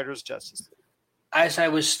Zack Snyder's Justice League. As I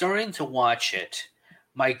was starting to watch it,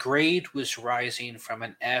 my grade was rising from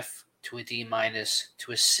an F to a D-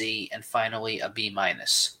 to a C and finally a B-.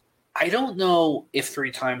 I don't know if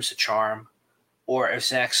 3 times the charm or if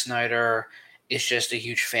Zack Snyder is just a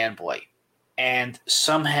huge fanboy. And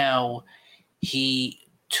somehow he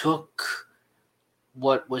took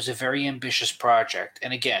what was a very ambitious project.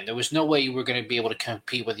 And again, there was no way you were going to be able to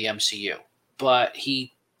compete with the MCU. But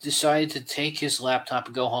he decided to take his laptop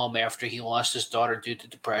and go home after he lost his daughter due to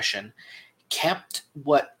depression, kept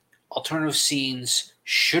what alternative scenes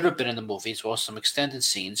should have been in the movie, as well as some extended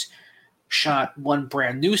scenes, shot one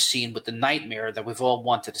brand new scene with the nightmare that we've all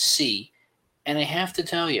wanted to see. And I have to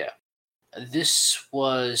tell you, this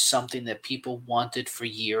was something that people wanted for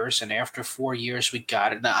years, and after 4 years, we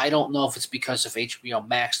got it. Now, I don't know if it's because of HBO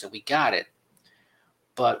Max that we got it,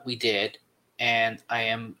 but we did, and I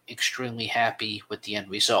am extremely happy with the end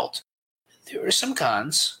result. There are some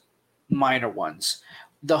cons, minor ones.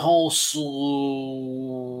 The whole slow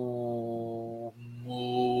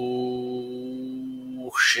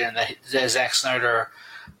motion that Zack Snyder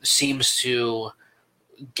seems to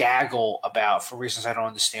gaggle about for reasons I don't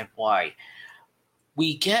understand why.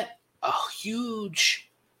 We get a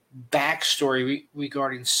huge backstory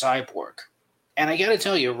regarding Cyborg. And I gotta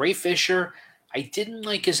tell you, Ray Fisher, I didn't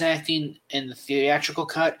like his acting in the theatrical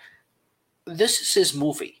cut. This is his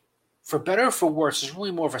movie. For better or for worse, it's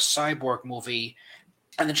really more of a Cyborg movie,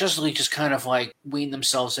 and the Justice League just kind of like weaned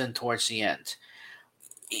themselves in towards the end.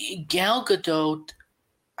 Gal Gadot,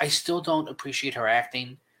 I still don't appreciate her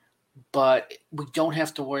acting, but we don't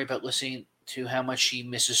have to worry about listening to how much she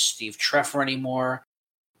misses Steve Trevor anymore.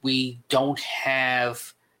 We don't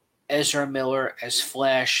have Ezra Miller as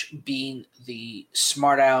Flash being the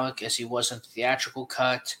smart aleck as he was in the theatrical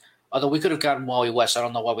cut. Although we could have gotten Wally West. I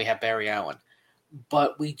don't know why we have Barry Allen.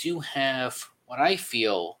 But we do have what I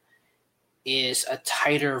feel is a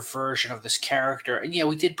tighter version of this character. And yeah,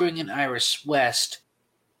 we did bring in Iris West.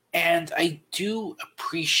 And I do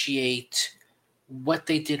appreciate what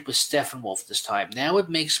they did with Steppenwolf this time. Now it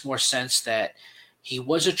makes more sense that he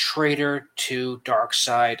was a traitor to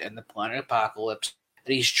Darkseid and the Planet Apocalypse,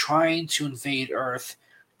 that he's trying to invade Earth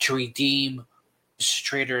to redeem his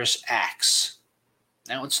traitor's acts.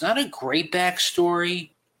 Now, it's not a great backstory,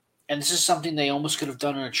 and this is something they almost could have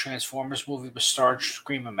done in a Transformers movie with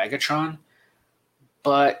Starscream and Megatron,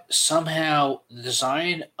 but somehow the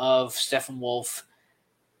design of Steppenwolf,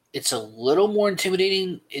 it's a little more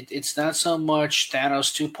intimidating. It's not so much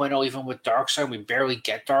Thanos 2.0, even with Darkseid. We barely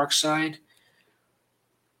get Darkseid.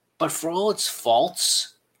 But for all its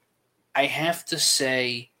faults, I have to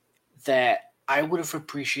say that I would have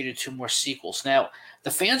appreciated 2 more sequels. Now,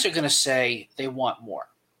 the fans are going to say they want more.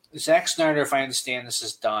 Zack Snyder, if I understand this,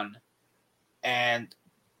 is done. And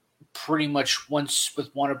pretty much once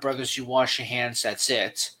with Warner Brothers, you wash your hands, that's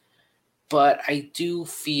it. But I do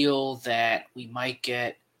feel that we might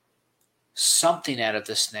get something out of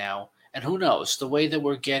this now. And who knows, the way that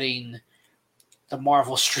we're getting the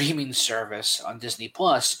Marvel streaming service on Disney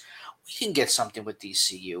Plus, we can get something with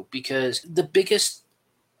DCU, because the biggest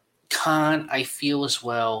con I feel as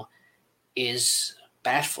well is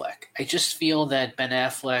Batfleck. I just feel that Ben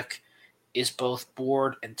Affleck is both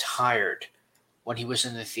bored and tired when he was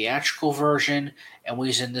in the theatrical version, and when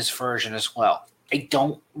he's in this version as well. I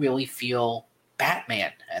don't really feel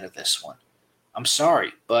Batman out of this one. I'm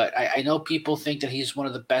sorry, but I know people think that he's one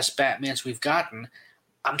of the best Batmans we've gotten.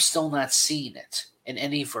 I'm still not seeing it in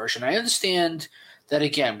any version. I understand that,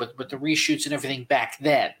 again, with the reshoots and everything back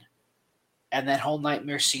then, and that whole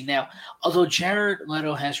nightmare scene now, although Jared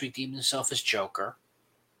Leto has redeemed himself as Joker,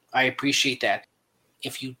 I appreciate that.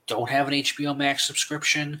 If you don't have an HBO Max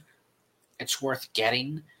subscription, it's worth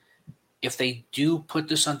getting. If they do put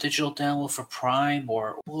this on digital download for Prime,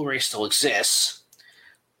 or Blu-ray still exists,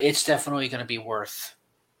 it's definitely going to be worth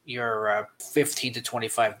your $15 to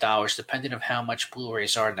 $25, depending on how much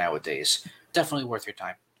Blu-rays are nowadays. Definitely worth your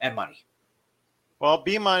time and money. Well,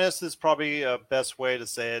 B- is probably a best way to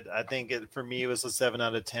say it. I think for me, it was a 7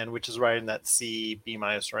 out of 10, which is right in that C, B-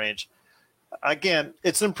 range. Again,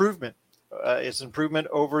 it's an improvement. It's improvement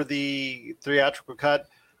over the theatrical cut.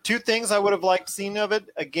 Two things I would have liked seeing of it.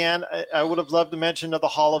 Again, I would have loved to mention of the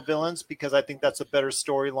Hall of Villains, because I think that's a better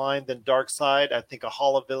storyline than Darkseid. I think a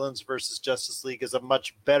Hall of Villains versus Justice League is a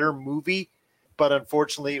much better movie, but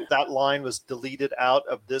unfortunately that line was deleted out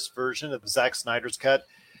of this version of Zack Snyder's cut.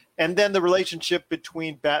 And then the relationship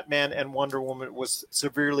between Batman and Wonder Woman was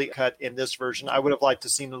severely cut in this version. I would have liked to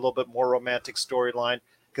see a little bit more romantic storyline,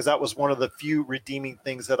 because that was one of the few redeeming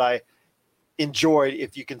things that I enjoyed,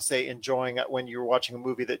 if you can say enjoying it, when you're watching a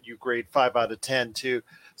movie that you grade 5 out of 10 to.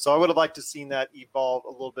 So I would have liked to seen that evolve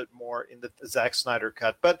a little bit more in the Zack Snyder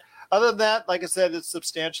cut. But other than that, like I said, it's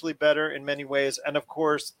substantially better in many ways. And of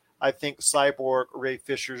course, I think Cyborg Ray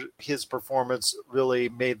Fisher, his performance really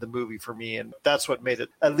made the movie for me. And that's what made it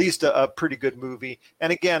at least a pretty good movie.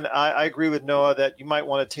 And again, I agree with Noah that you might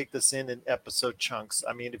want to take this in episode chunks.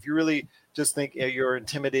 I mean, if you really just think you're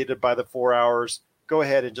intimidated by the 4 hours, go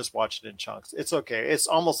ahead and just watch it in chunks. It's okay. It's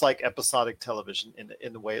almost like episodic television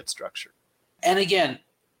in the way it's structured. And again,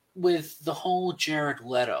 with the whole Jared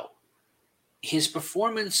Leto, his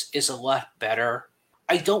performance is a lot better.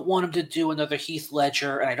 I don't want him to do another Heath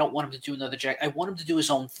Ledger, and I don't want him to do another Jack. I want him to do his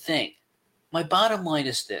own thing. My bottom line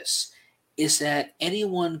is this, is that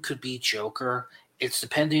anyone could be Joker. It's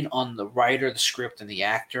depending on the writer, the script, and the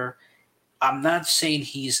actor. I'm not saying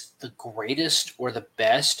he's the greatest or the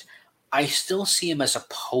best. I still see him as a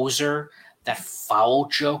poser, that foul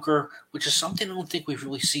Joker, which is something I don't think we've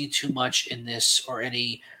really seen too much in this or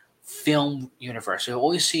any film universe. We've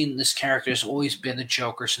always seen this character has always been the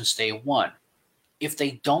Joker since day one. If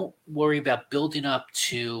they don't worry about building up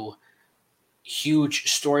to huge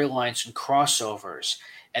storylines and crossovers,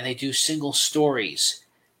 and they do single stories,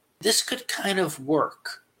 this could kind of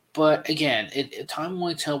work. But again, time will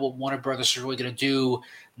only tell what Warner Brothers is really going to do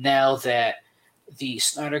now that the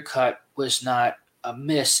Snyder Cut was not a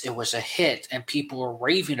miss, it was a hit, and people were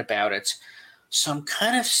raving about it. So I'm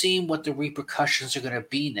kind of seeing what the repercussions are going to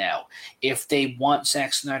be now. If they want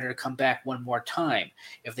Zack Snyder to come back one more time,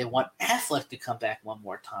 if they want Affleck to come back one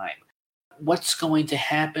more time, what's going to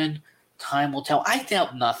happen? Time will tell. I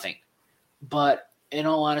doubt nothing. But in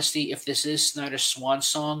all honesty, if this is Snyder's swan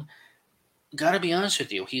song, gotta be honest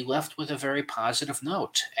with you, he left with a very positive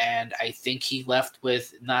note. And I think he left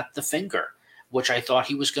with not the finger, which I thought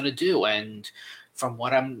he was going to do. And from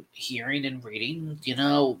what I'm hearing and reading,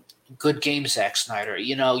 good game, Zack Snyder.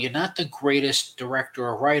 You're not the greatest director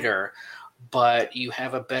or writer, but you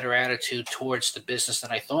have a better attitude towards the business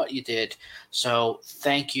than I thought you did. So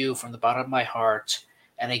thank you from the bottom of my heart.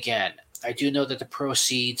 And again, I do know that the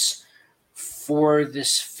proceeds for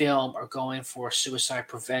this film are going for suicide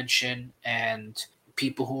prevention and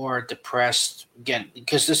people who are depressed. Again,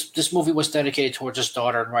 because this movie was dedicated towards his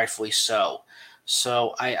daughter, and rightfully so.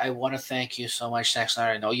 So I want to thank you so much, Zack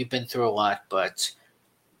Snyder. I know you've been through a lot, but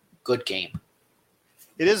good game.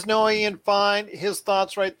 It is Noah Ian Fine. His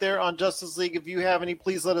thoughts right there on Justice League. If you have any,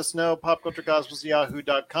 please let us know.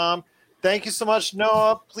 popculturecosmos@yahoo.com. Thank you so much,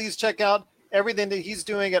 Noah. Please check out everything that he's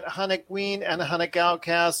doing at Hunnick Ween and Hunnick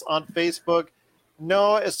Outcast on Facebook.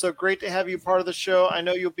 Noah, it's so great to have you part of the show. I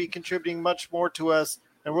know you'll be contributing much more to us,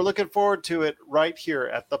 and we're looking forward to it right here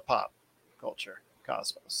at the Pop Culture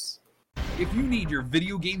Cosmos. If you need your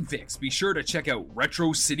video game fix, be sure to check out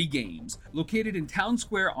Retro City Games. Located in Town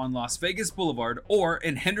Square on Las Vegas Boulevard or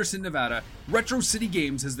in Henderson, Nevada, Retro City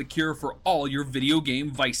Games has the cure for all your video game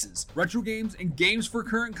vices. Retro games and games for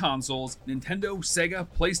current consoles, Nintendo, Sega,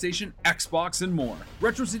 PlayStation, Xbox, and more.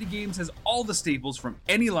 Retro City Games has all the staples from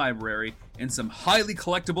any library and some highly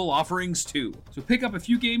collectible offerings too. So pick up a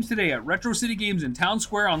few games today at Retro City Games in Town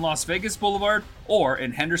Square on Las Vegas Boulevard or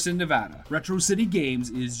in Henderson, Nevada. Retro City Games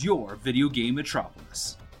is your video game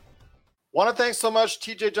metropolis. Want to thank so much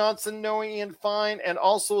TJ Johnson, Noah Ian Fine, and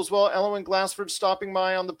also as well Ellen Glassford stopping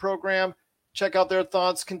by on the program. check out their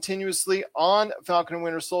thoughts continuously on Falcon and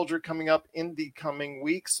Winter Soldier coming up in the coming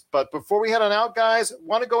weeks. But before we head on out, guys,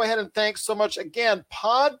 want to go ahead and thank so much again,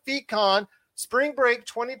 PodVCon Spring Break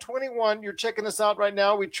 2021. You're checking us out right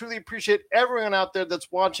now. We truly appreciate everyone out there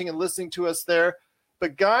that's watching and listening to us there.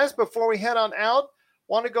 But guys, before we head on out,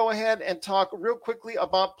 want to go ahead and talk real quickly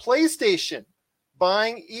about PlayStation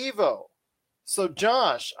buying Evo. So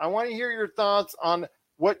Josh, I want to hear your thoughts on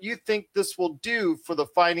what you think this will do for the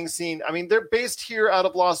fighting scene. I mean, they're based here out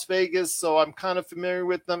of Las Vegas, so I'm kind of familiar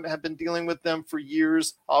with them, have been dealing with them for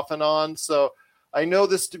years off and on. So I know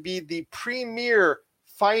this to be the premier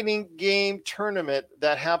fighting game tournament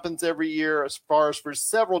that happens every year as far as for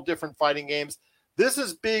several different fighting games. This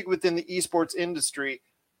is big within the esports industry.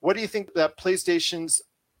 What do you think that PlayStation's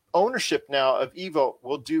ownership now of Evo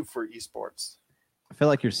will do for esports? I feel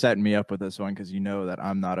like you're setting me up with this one because you know that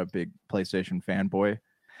I'm not a big PlayStation fanboy.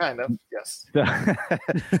 Kind of, yes.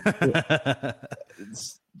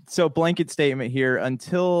 So blanket statement here,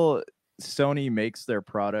 until Sony makes their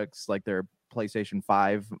products like their PlayStation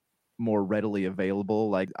 5 more readily available,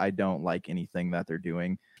 like I don't like anything that they're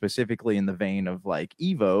doing, specifically in the vein of like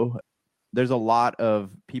Evo. There's a lot of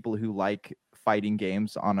people who like fighting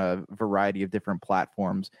games on a variety of different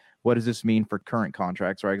platforms. What does this mean for current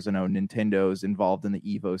contracts, right? Because I know Nintendo's involved in the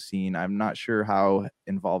Evo scene. I'm not sure how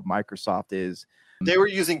involved Microsoft is. They were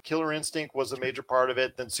using Killer Instinct was a major part of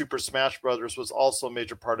it. Then Super Smash Brothers was also a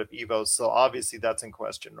major part of Evo. So obviously that's in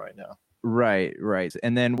question right now. Right.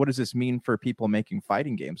 And then what does this mean for people making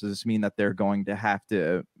fighting games? Does this mean that they're going to have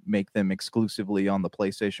to make them exclusively on the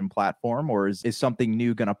PlayStation platform? Or is something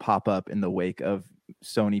new going to pop up in the wake of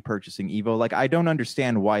Sony purchasing Evo? Like, I don't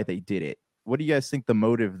understand why they did it. What do you guys think the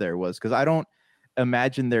motive there was? Because I don't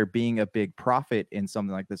imagine there being a big profit in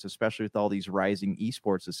something like this, especially with all these rising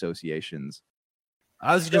esports associations.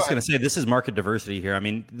 I was just going to say, this is market diversity here. I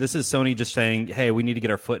mean, this is Sony just saying, hey, we need to get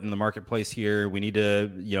our foot in the marketplace here. We need to,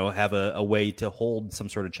 have a way to hold some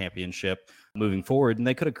sort of championship moving forward. And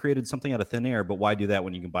they could have created something out of thin air, but why do that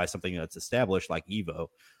when you can buy something that's established like Evo?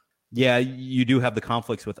 Yeah, you do have the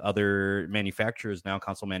conflicts with other manufacturers now,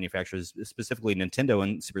 console manufacturers, specifically Nintendo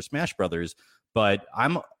and Super Smash Brothers. But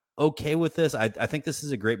I'm okay with this. I think this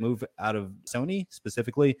is a great move out of Sony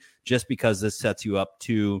specifically, just because this sets you up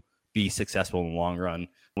to be successful in the long run.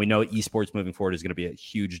 We know esports moving forward is going to be a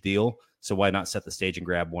huge deal. So why not set the stage and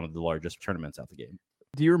grab one of the largest tournaments out the game?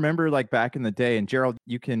 Do you remember like back in the day, and Gerald,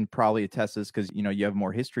 you can probably attest this because you have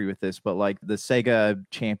more history with this, but like the Sega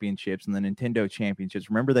championships and the Nintendo championships,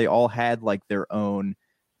 remember they all had like their own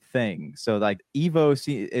thing. So like Evo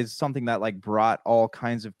is something that like brought all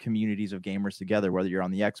kinds of communities of gamers together, whether you're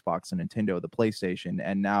on the Xbox, the Nintendo, the PlayStation,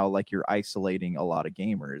 and now like you're isolating a lot of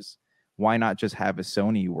gamers. Why not just have a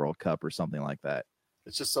Sony World Cup or something like that?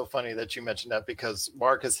 It's just so funny that you mentioned that because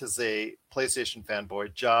Marcus is a PlayStation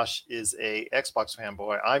fanboy. Josh is a Xbox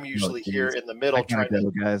fanboy. I'm usually here in the middle trying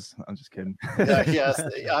to. Guys, I'm just kidding. Yes,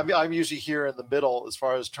 I'm usually here in the middle as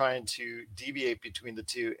far as trying to deviate between the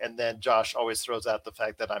two. And then Josh always throws out the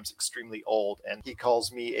fact that I'm extremely old, and he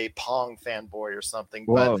calls me a Pong fanboy or something.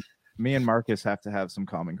 Whoa. But me and Marcus have to have some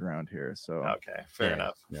common ground here. So okay, fair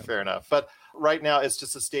enough. But right now, it's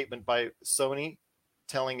just a statement by Sony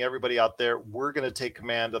telling everybody out there, we're going to take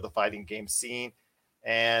command of the fighting game scene,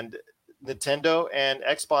 and Nintendo and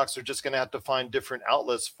Xbox are just going to have to find different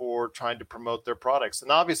outlets for trying to promote their products.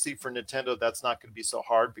 And obviously for Nintendo, that's not going to be so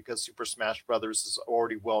hard because Super Smash Brothers is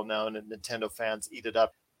already well known and Nintendo fans eat it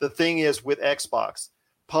up. The thing is with Xbox,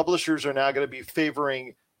 publishers are now going to be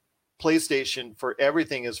favoring PlayStation for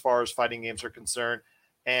everything as far as fighting games are concerned.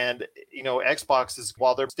 And, Xbox is,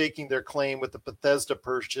 while they're staking their claim with the Bethesda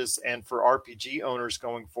purchase and for RPG owners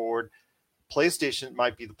going forward, PlayStation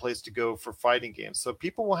might be the place to go for fighting games. So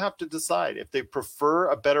people will have to decide. If they prefer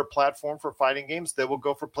a better platform for fighting games, they will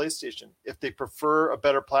go for PlayStation. If they prefer a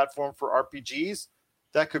better platform for RPGs,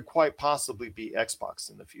 that could quite possibly be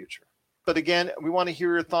Xbox in the future. But again, we want to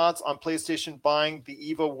hear your thoughts on PlayStation buying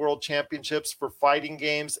the EVO World Championships for fighting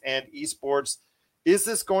games and esports. Is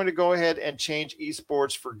this going to go ahead and change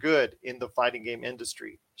esports for good in the fighting game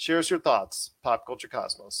industry? Share us your thoughts,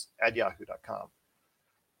 popculturecosmos@yahoo.com.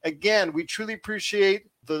 Again, we truly appreciate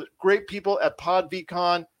the great people at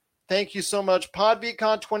PodVCon. Thank you so much.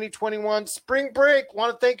 PodVCon 2021 Spring Break.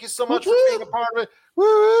 Want to thank you so much for being a part of it. Woo,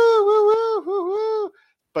 woo, woo, woo, woo.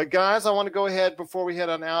 But guys, I want to go ahead before we head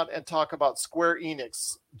on out and talk about Square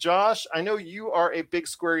Enix. Josh, I know you are a big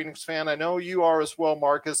Square Enix fan. I know you are as well,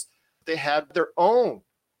 Marcus. They have their own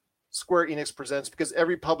Square Enix Presents because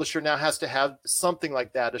every publisher now has to have something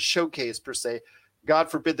like that, a showcase per se. God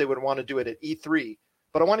forbid they would want to do it at E3.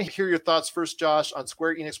 But I want to hear your thoughts first, Josh, on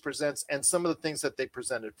Square Enix Presents and some of the things that they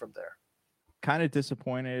presented from there. kind of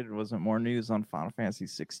disappointed it wasn't more news on Final Fantasy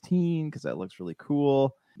 16 because that looks really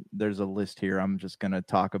cool. There's a list here. I'm just going to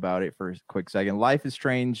talk about it for a quick second. Life is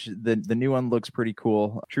Strange. The new one looks pretty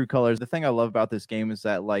cool. True Colors. The thing I love about this game is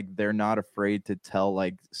that like they're not afraid to tell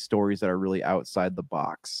like stories that are really outside the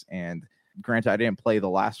box. And granted, I didn't play the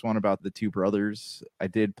last one about the two brothers. I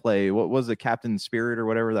did play, what was it, Captain Spirit or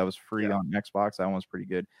whatever, that was free on Xbox. That one was pretty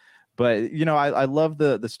good. But, you know, I love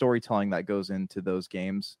the storytelling that goes into those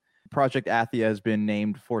games. Project Athia has been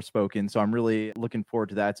named Forspoken, so I'm really looking forward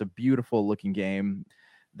to that. It's a beautiful looking game.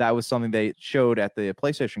 That was something they showed at the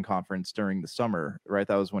PlayStation conference during the summer, right?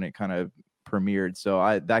 That was when it kind of premiered.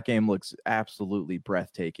 So that game looks absolutely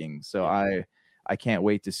breathtaking. So I can't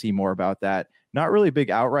wait to see more about that. Not really a big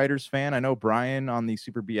Outriders fan. I know Brian on the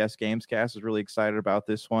Super BS Games cast is really excited about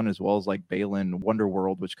this one, as well as like Balin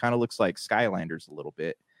Wonderworld, which kind of looks like Skylanders a little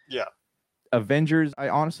bit. Yeah. Avengers, I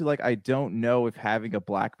honestly I don't know if having a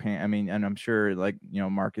Black Panther, I mean, and I'm sure like, you know,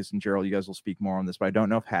 Marcus and Gerald, you guys will speak more on this, but I don't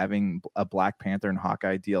know if having a Black Panther and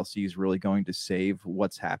Hawkeye DLC is really going to save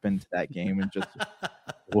what's happened to that game and just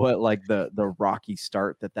what like the rocky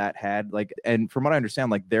start that had. Like, and from what I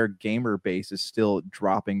understand, like their gamer base is still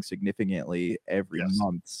dropping significantly every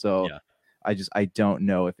month. So I don't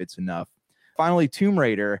know if it's enough. Finally, Tomb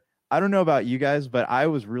Raider. I don't know about you guys, but I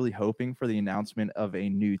was really hoping for the announcement of a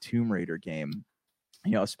new Tomb Raider game,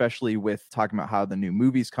 you know, especially with talking about how the new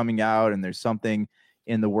movie's coming out and there's something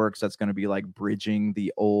in the works that's going to be like bridging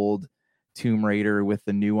the old Tomb Raider with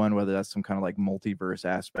the new one, whether that's some kind of like multiverse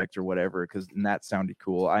aspect or whatever, because that sounded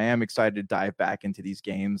cool. I am excited to dive back into these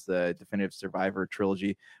games, the Definitive Survivor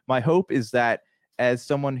trilogy. My hope is that as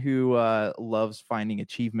someone who loves finding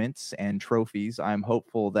achievements and trophies, I'm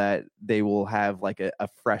hopeful that they will have like a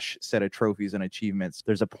fresh set of trophies and achievements.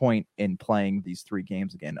 There's a point in playing these three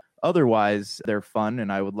games again. Otherwise, they're fun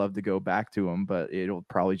and I would love to go back to them, but it'll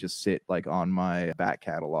probably just sit like on my back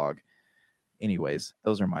catalog. Anyways,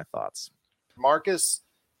 those are my thoughts. Marcus,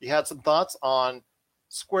 you had some thoughts on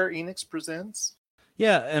Square Enix Presents?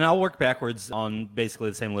 Yeah, and I'll work backwards on basically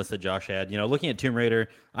the same list that Josh had. You know, looking at Tomb Raider,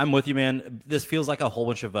 I'm with you, man. This feels like a whole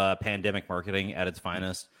bunch of pandemic marketing at its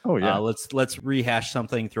finest. Oh, yeah. Let's rehash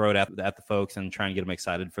something, throw it at the folks, and try and get them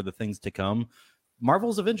excited for the things to come.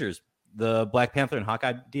 Marvel's Avengers, the Black Panther and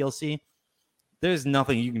Hawkeye DLC. There's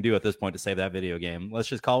nothing you can do at this point to save that video game. Let's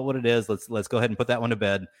just call it what it is. Let's go ahead and put that one to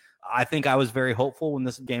bed. I think I was very hopeful when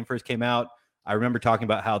this game first came out. I remember talking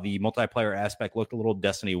about how the multiplayer aspect looked a little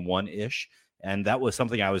Destiny 1-ish. And that was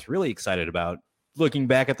something I was really excited about. Looking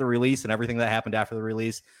back at the release and everything that happened after the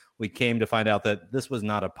release, we came to find out that this was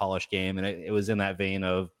not a polished game, and it was in that vein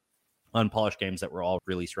of unpolished games that were all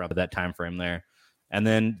released around that time frame there. And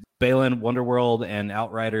then Balin, Wonderworld, and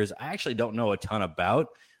Outriders, I actually don't know a ton about.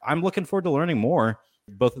 I'm looking forward to learning more.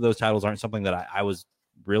 Both of those titles aren't something that I was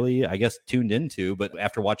really, I guess, tuned into, but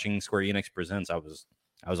after watching Square Enix Presents, I was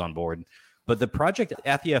on board. But the Project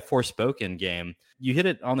Athia Forspoken game, you hit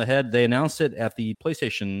it on the head. They announced it at the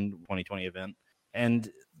PlayStation 2020 event, and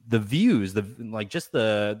the views,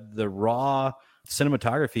 the raw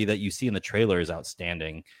cinematography that you see in the trailer is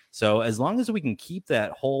outstanding. So as long as we can keep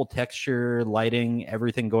that whole texture, lighting,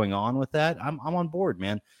 everything going on with that, I'm on board,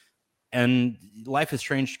 man. And Life is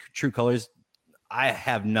Strange: True Colors, I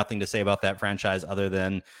have nothing to say about that franchise other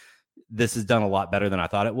than this has done a lot better than I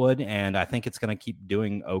thought it would, and I think it's going to keep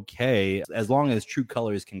doing okay as long as True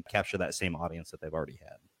Colors can capture that same audience that they've already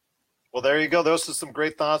had. Well, there you go. Those are some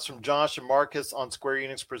great thoughts from Josh and Marcus on Square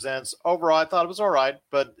Enix Presents. Overall, I thought it was all right,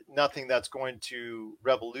 but nothing that's going to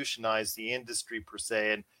revolutionize the industry per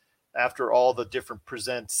se. And after all the different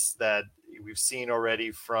presents that we've seen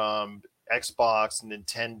already from Xbox,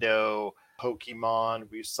 Nintendo,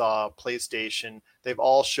 Pokemon, we saw PlayStation, they've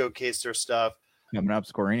all showcased their stuff. Coming up,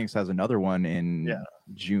 Square Enix has another one in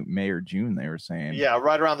May or June, they were saying. Yeah,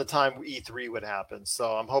 right around the time E3 would happen.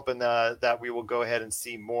 So I'm hoping that we will go ahead and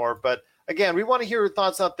see more. But again, we want to hear your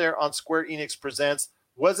thoughts out there on Square Enix Presents.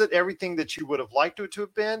 Was it everything that you would have liked it to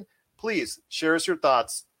have been? Please share us your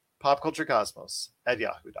thoughts.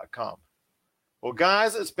 popculturecosmos@yahoo.com. Well,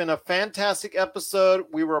 guys, it's been a fantastic episode.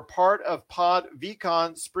 We were a part of Pod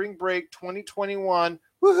VCon Spring Break 2021.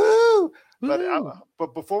 Woohoo!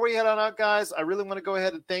 But before we head on out, guys, I really want to go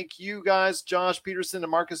ahead and thank you guys, Josh Peterson and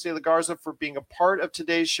Marcus De La Garza, for being a part of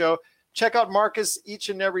today's show. Check out Marcus each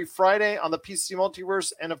and every Friday on the PC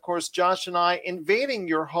Multiverse. And, of course, Josh and I invading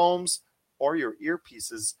your homes or your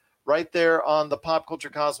earpieces right there on the Pop Culture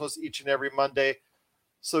Cosmos each and every Monday.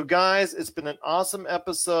 So, guys, it's been an awesome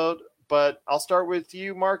episode. But I'll start with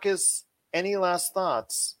you, Marcus. Any last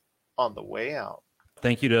thoughts on the way out?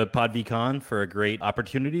 Thank you to PodVCon for a great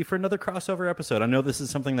opportunity for another crossover episode. I know this is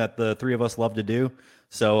something that the three of us love to do.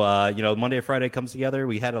 So, Monday or Friday comes together.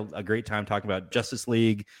 We had a great time talking about Justice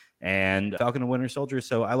League and Falcon and Winter Soldier.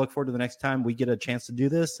 So I look forward to the next time we get a chance to do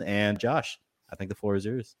this. And Josh, I think the floor is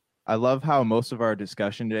yours. I love how most of our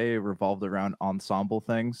discussion today revolved around ensemble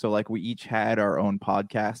things. So like we each had our own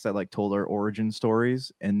podcast that like told our origin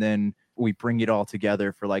stories. And then we bring it all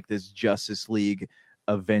together for like this Justice League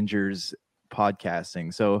Avengers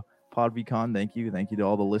podcasting. So PodVCon, thank you to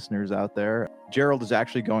all the listeners out there. Gerald is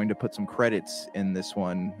actually going to put some credits in this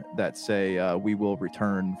one that say we will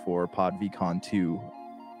return for PodVCon 2.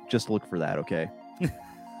 Just look for that, okay?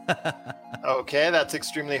 Okay, that's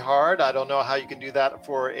extremely hard. I don't know how you can do that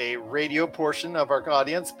for a radio portion of our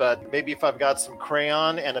audience, but maybe if I've got some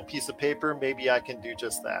crayon and a piece of paper, maybe I can do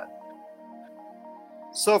just that.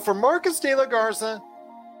 So for Marcus de la Garza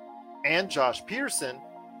and Josh Peterson,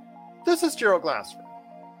 this is Gerald Glassford.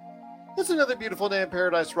 It's another beautiful day in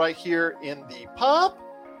paradise right here in the Pop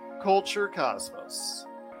Culture Cosmos.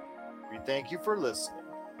 We thank you for listening.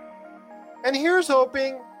 And here's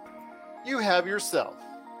hoping you have yourself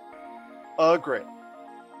a great day.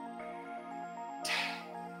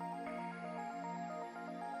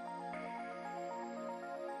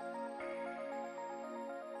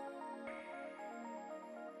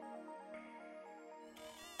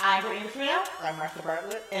 I'm Brittany Trino. I'm Martha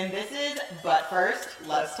Bartlett. And this is But First,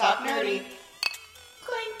 Let's Talk Nerdy.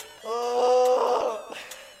 Clink. Oh,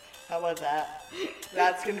 how was that?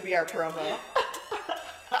 That's going to be our promo.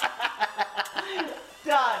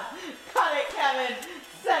 Done. Cut it, Kevin.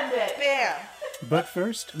 Send it. Bam. But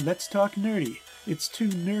first, let's talk nerdy. It's two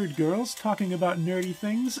nerd girls talking about nerdy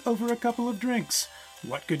things over a couple of drinks.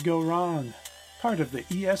 What could go wrong? Part of the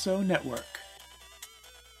ESO Network.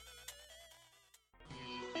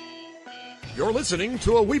 You're listening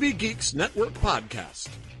to a Weeby Geeks Network podcast.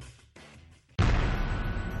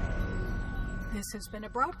 This has been a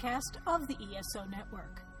broadcast of the ESO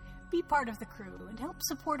Network. Be part of the crew and help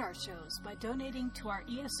support our shows by donating to our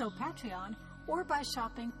ESO Patreon or by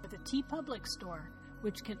shopping at the TeePublic store,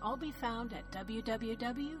 which can all be found at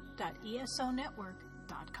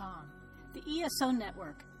www.esonetwork.com. The ESO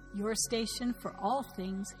Network, your station for all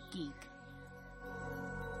things geek.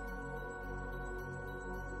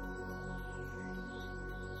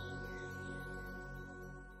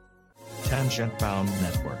 Tangent Bound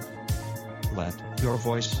Network. Let your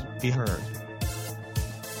voice be heard.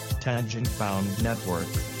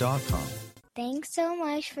 TangentBoundNetwork.com. Thanks so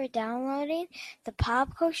much for downloading the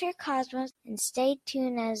Pop Culture Cosmos, and stay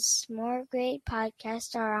tuned as more great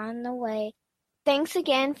podcasts are on the way. Thanks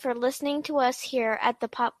again for listening to us here at the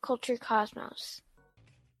Pop Culture Cosmos.